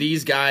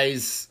 These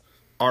guys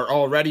are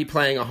already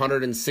playing a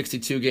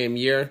 162-game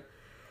year.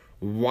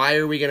 Why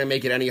are we going to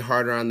make it any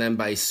harder on them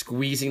by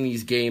squeezing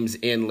these games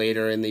in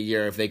later in the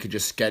year if they could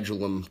just schedule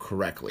them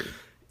correctly?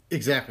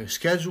 Exactly.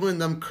 Scheduling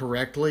them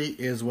correctly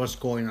is what's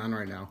going on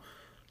right now.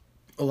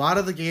 A lot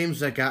of the games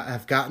that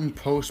have gotten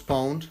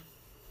postponed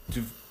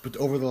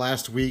over the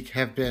last week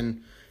have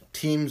been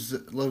teams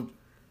that,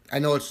 I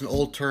know it's an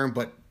old term,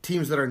 but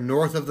teams that are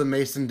north of the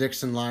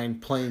Mason-Dixon line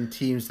playing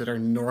teams that are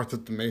north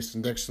of the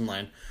Mason-Dixon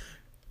line.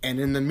 And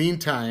in the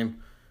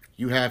meantime,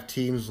 you have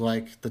teams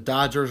like the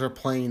Dodgers are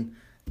playing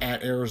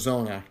at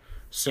Arizona.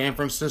 San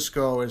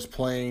Francisco is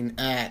playing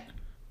at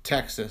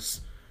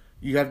Texas.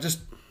 You have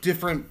just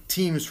different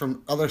teams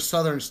from other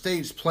southern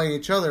states playing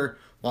each other,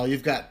 while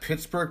you've got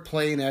Pittsburgh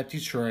playing at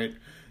Detroit.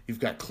 You've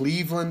got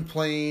Cleveland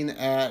playing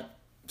at,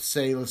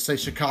 let's say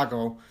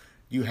Chicago.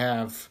 You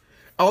have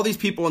all these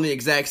people in the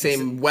exact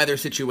same weather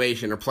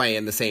situation are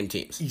playing the same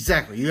teams.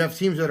 Exactly. You have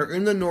teams that are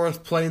in the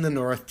north playing the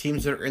north,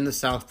 teams that are in the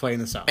south playing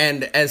the south.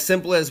 And as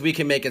simple as we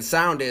can make it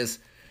sound is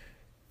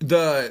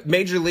the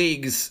major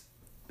leagues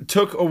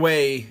took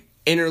away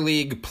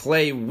interleague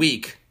play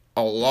week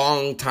a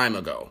long time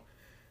ago,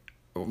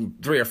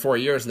 3 or 4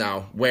 years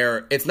now,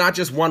 where it's not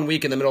just 1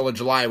 week in the middle of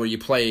July where you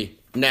play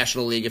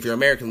National League if you're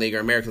American League or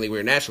American League where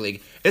you're National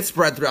League. It's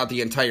spread throughout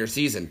the entire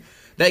season.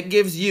 That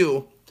gives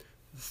you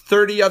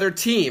 30 other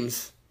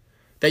teams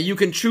that you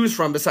can choose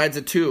from besides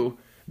the 2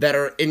 that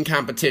are in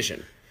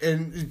competition.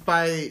 And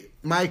by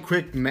my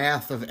quick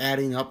math of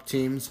adding up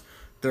teams,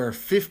 there are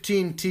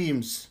 15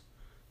 teams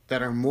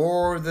that are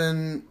more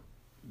than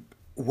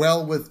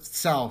well with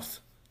south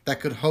that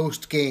could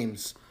host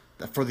games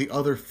for the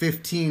other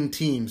 15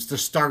 teams to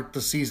start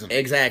the season.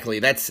 Exactly.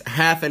 That's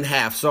half and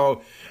half.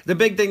 So the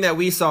big thing that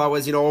we saw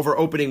was, over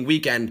opening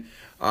weekend,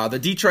 the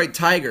Detroit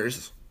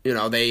Tigers,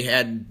 they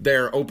had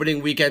their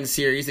opening weekend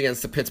series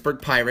against the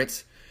Pittsburgh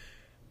Pirates.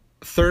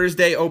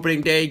 Thursday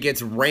opening day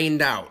gets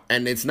rained out,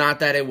 and it's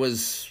not that it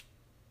was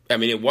I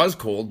mean, it was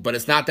cold, but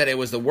it's not that it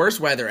was the worst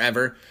weather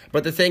ever.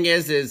 But the thing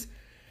is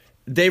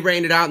they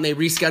rained it out and they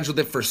rescheduled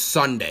it for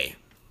Sunday.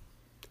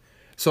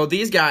 So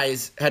these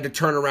guys had to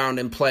turn around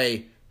and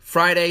play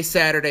Friday,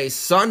 Saturday,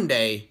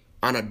 Sunday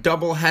on a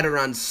doubleheader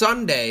on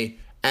Sunday,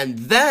 and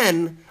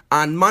then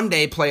on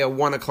Monday play a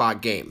 1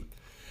 o'clock game.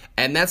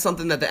 And that's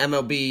something that the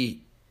MLB,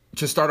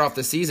 to start off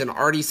the season,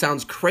 already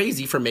sounds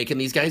crazy for making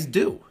these guys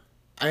do.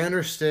 I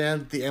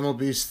understand the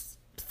MLB's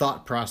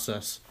thought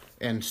process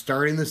and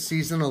starting the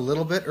season a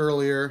little bit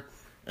earlier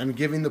and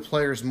giving the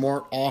players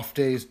more off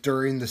days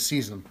during the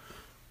season.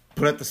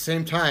 But at the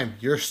same time,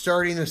 you're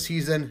starting the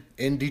season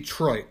in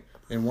Detroit,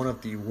 in one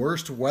of the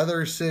worst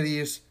weather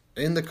cities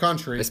in the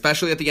country.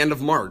 Especially at the end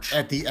of March.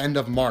 At the end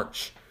of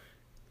March.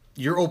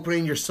 You're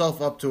opening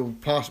yourself up to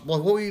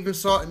possible... What we even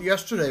saw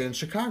yesterday in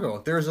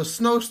Chicago. There was a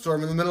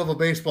snowstorm in the middle of a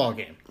baseball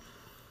game.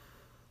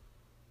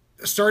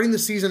 Starting the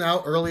season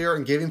out earlier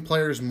and giving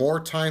players more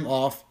time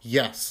off,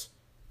 yes.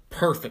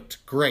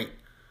 Perfect. Great.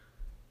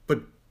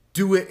 But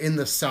do it in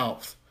the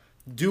South.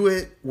 Do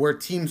it where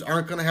teams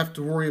aren't going to have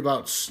to worry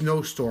about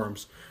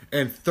snowstorms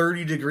and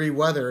 30-degree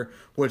weather,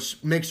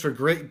 which makes for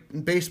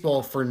great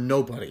baseball for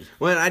nobody.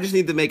 Well, I just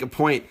need to make a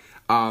point.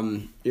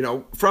 From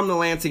the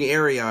Lansing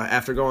area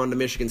after going to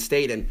Michigan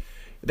State, and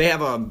they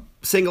have a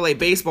single-A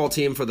baseball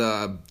team for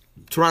the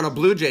Toronto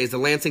Blue Jays, the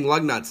Lansing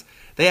Lugnuts.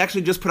 They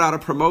actually just put out a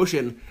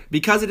promotion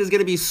because it is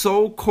going to be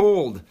so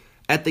cold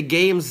at the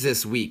games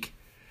this week.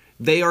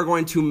 They are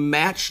going to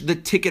match the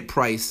ticket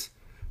price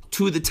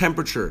to the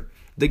temperature.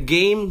 The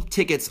game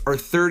tickets are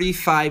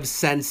 35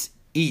 cents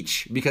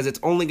each because it's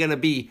only going to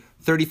be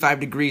 35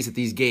 degrees at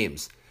these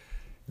games.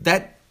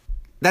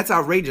 That's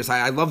outrageous.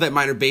 I love that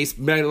minor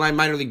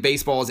league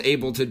baseball is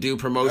able to do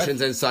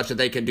promotions and such that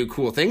they can do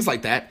cool things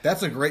like that.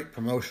 That's a great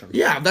promotion.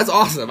 Yeah, that's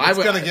awesome. It's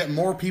going to get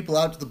more people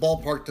out to the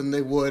ballpark than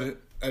they would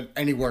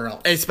anywhere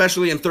else.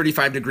 Especially in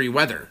 35-degree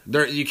weather.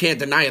 You can't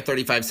deny a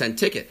 35-cent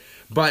ticket.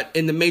 But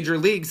in the major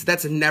leagues,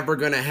 that's never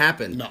going to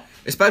happen. No.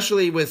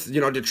 Especially with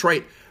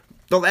Detroit.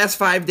 The last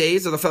 5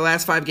 days, or the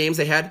last 5 games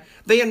they had,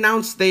 they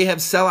announced they have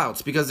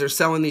sellouts because they're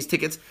selling these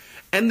tickets.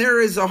 And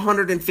there is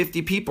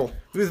 150 people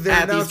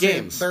at these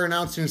games. They're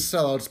announcing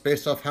sellouts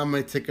based off how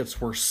many tickets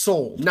were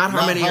sold. Not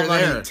how many are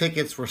there. How many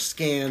tickets were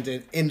scanned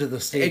into the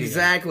stadium.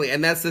 Exactly.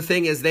 And that's the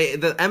thing is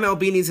the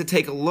MLB needs to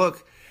take a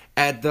look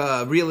at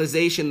the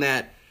realization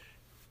that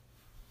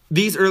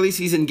these early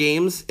season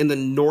games in the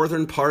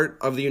northern part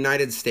of the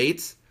United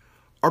States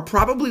are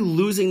probably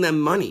losing them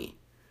money.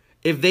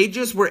 If they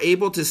just were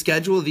able to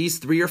schedule these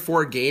 3 or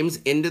 4 games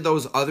into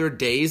those other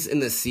days in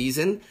the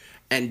season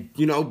and,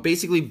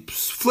 basically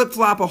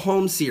flip-flop a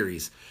home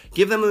series.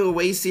 Give them an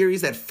away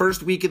series that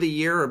first week of the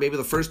year or maybe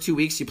the first 2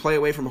 weeks you play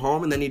away from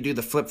home and then you do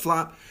the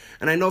flip-flop.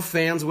 And I know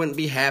fans wouldn't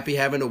be happy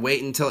having to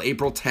wait until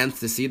April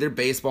 10th to see their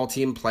baseball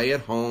team play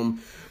at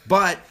home.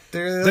 But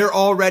they're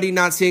already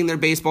not seeing their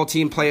baseball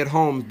team play at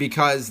home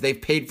because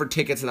they've paid for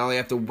tickets and now they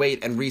have to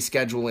wait and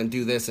reschedule and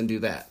do this and do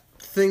that.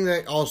 Thing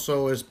that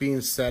also is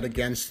being said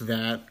against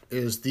that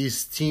is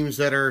these teams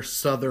that are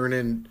southern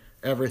and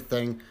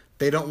everything,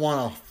 they don't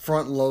want a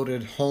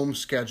front-loaded home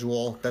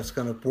schedule that's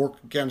going to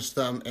work against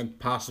them in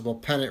possible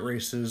pennant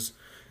races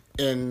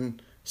in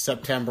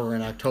September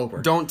and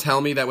October. Don't tell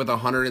me that with a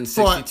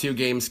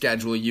 162-game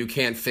schedule, you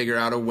can't figure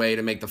out a way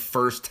to make the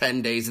first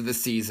 10 days of the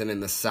season in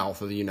the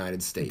south of the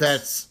United States.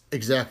 That's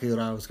exactly what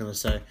I was going to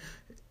say.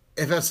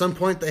 If at some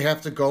point they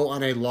have to go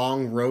on a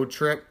long road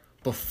trip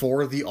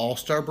before the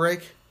All-Star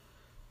break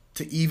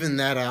to even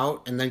that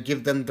out and then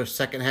give them the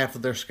second half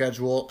of their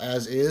schedule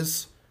as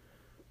is,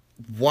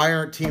 why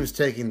aren't teams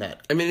taking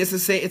that? I mean, it's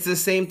the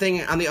same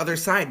thing on the other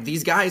side.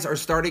 These guys are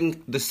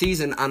starting the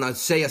season on a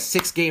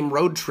 6-game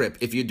road trip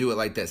if you do it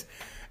like this.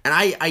 And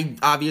I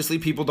obviously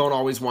people don't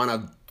always want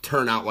to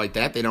turn out like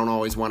that. They don't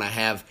always want to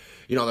have,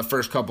 the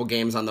first couple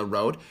games on the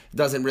road. It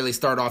doesn't really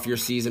start off your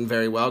season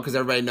very well because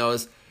everybody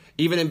knows,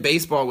 even in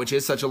baseball, which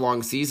is such a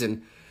long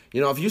season,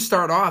 if you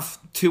start off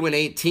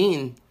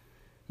 2-18,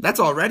 that's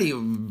already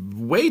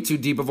way too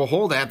deep of a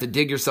hole to have to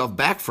dig yourself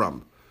back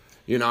from.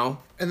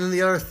 And then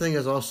the other thing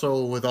is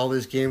also with all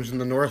these games in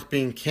the North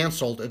being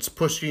canceled, it's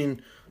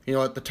pushing,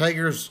 the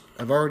Tigers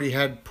have already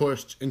had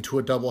pushed into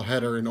a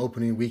doubleheader in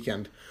opening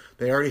weekend.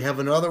 They already have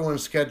another one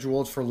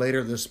scheduled for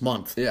later this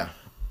month. Yeah.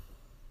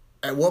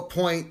 At what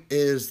point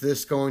is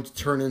this going to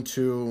turn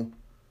into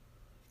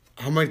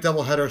how many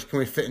doubleheaders can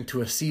we fit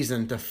into a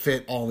season to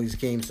fit all these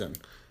games in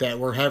that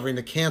we're having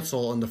to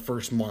cancel in the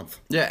first month?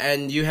 Yeah,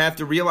 and you have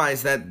to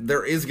realize that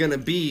there is going to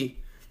be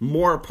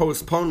more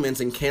postponements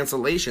and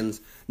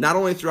cancellations, not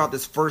only throughout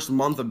this first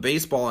month of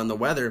baseball and the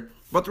weather,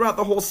 but throughout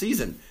the whole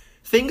season.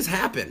 Things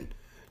happen.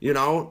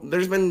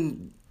 There's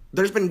been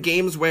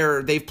games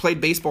where they've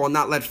played baseball and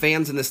not let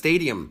fans in the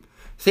stadium.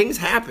 Things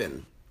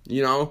happen,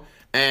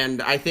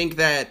 and I think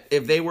that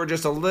if they were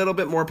just a little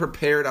bit more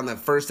prepared on the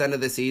first end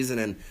of the season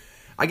and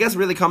I guess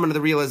really coming to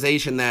the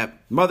realization that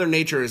Mother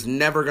Nature is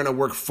never going to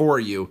work for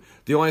you,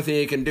 the only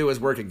thing it can do is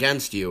work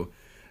against you,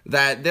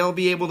 that they'll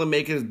be able to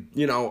make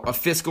a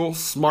fiscal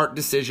smart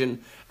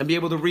decision and be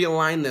able to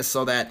realign this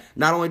so that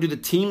not only do the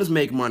teams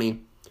make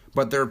money,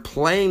 but they're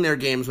playing their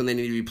games when they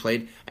need to be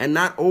played and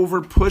not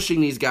over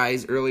pushing these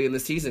guys early in the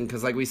season.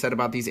 Because like we said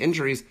about these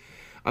injuries,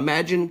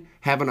 imagine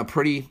having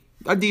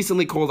a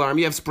decently cold arm.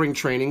 You have spring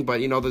training, but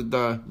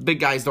the big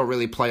guys don't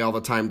really play all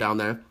the time down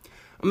there.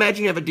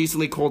 Imagine you have a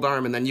decently cold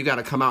arm and then you got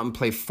to come out and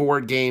play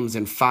 4 games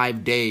in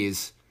 5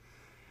 days.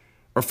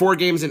 Or 4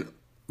 games in,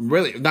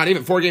 really, not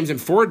even 4 games in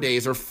 4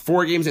 days, or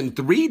 4 games in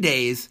 3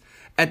 days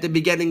at the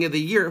beginning of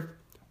the year.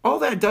 All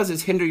that does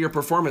is hinder your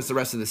performance the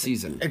rest of the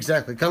season.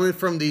 Exactly. Coming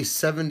from the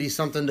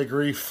 70-something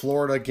degree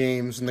Florida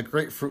games in the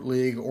Grapefruit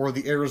League or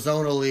the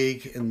Arizona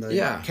League in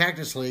the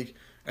Cactus League,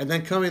 and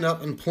then coming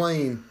up and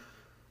playing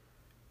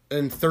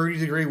in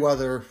 30-degree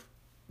weather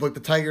like the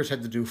Tigers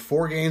had to do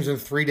 4 games in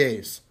 3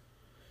 days.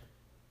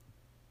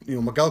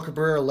 Miguel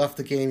Cabrera left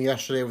the game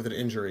yesterday with an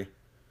injury.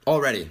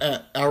 Already.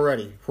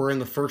 We're in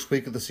the first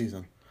week of the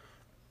season.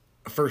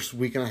 First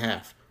week and a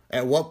half.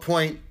 At what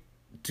point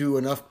do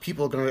enough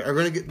people are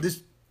going to get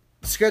this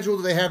schedule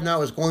that they have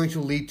now is going to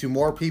lead to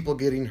more people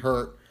getting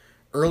hurt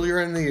earlier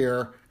in the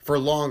year for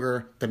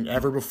longer than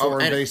ever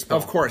before in baseball.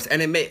 Of course.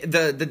 And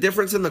the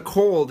difference in the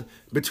cold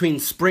between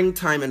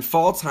springtime and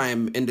fall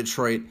time in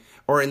Detroit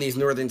or in these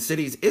northern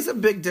cities is a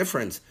big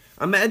difference.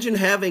 Imagine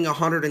having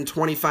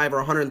 125 or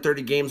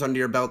 130 games under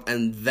your belt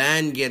and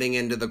then getting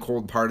into the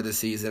cold part of the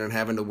season and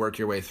having to work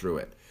your way through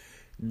it.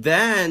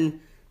 Then,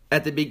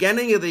 at the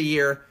beginning of the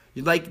year,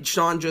 like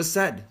Sean just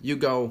said, you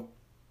go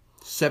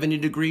 70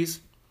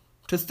 degrees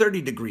to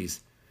 30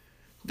 degrees.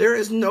 There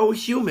is no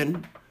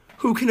human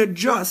who can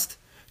adjust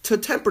to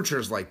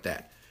temperatures like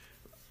that.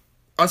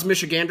 Us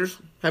Michiganders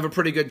have a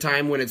pretty good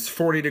time when it's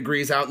 40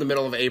 degrees out in the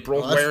middle of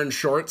April wearing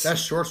shorts. That's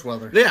shorts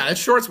weather. Yeah,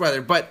 it's shorts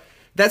weather, but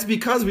that's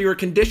because we were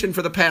conditioned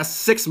for the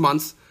past 6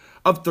 months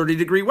of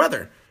 30-degree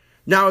weather.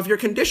 Now, if you're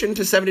conditioned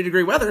to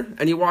 70-degree weather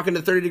and you walk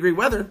into 30-degree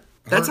weather,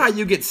 that's how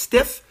you get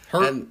stiff,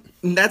 and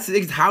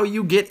that's how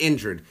you get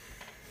injured.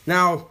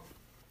 Now,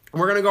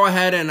 we're going to go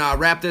ahead and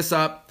wrap this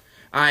up.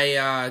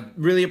 I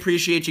really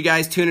appreciate you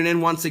guys tuning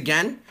in once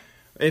again.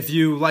 If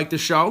you like the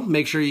show,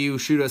 make sure you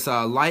shoot us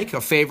a like,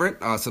 a favorite,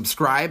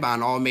 subscribe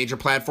on all major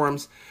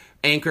platforms.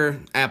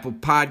 Anchor, Apple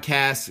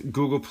Podcasts,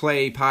 Google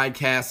Play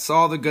Podcasts,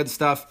 all the good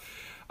stuff.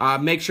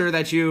 Make sure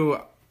that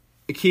you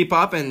keep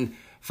up and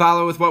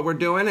follow with what we're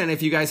doing. And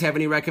if you guys have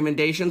any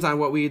recommendations on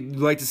what we'd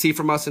like to see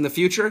from us in the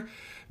future,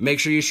 make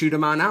sure you shoot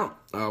them on out.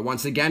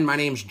 Once again, my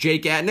name's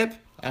Jake Atnip.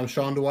 I'm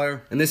Sean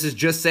Dwyer. And this is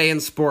Just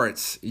Saying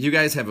Sports. You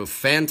guys have a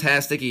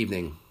fantastic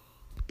evening.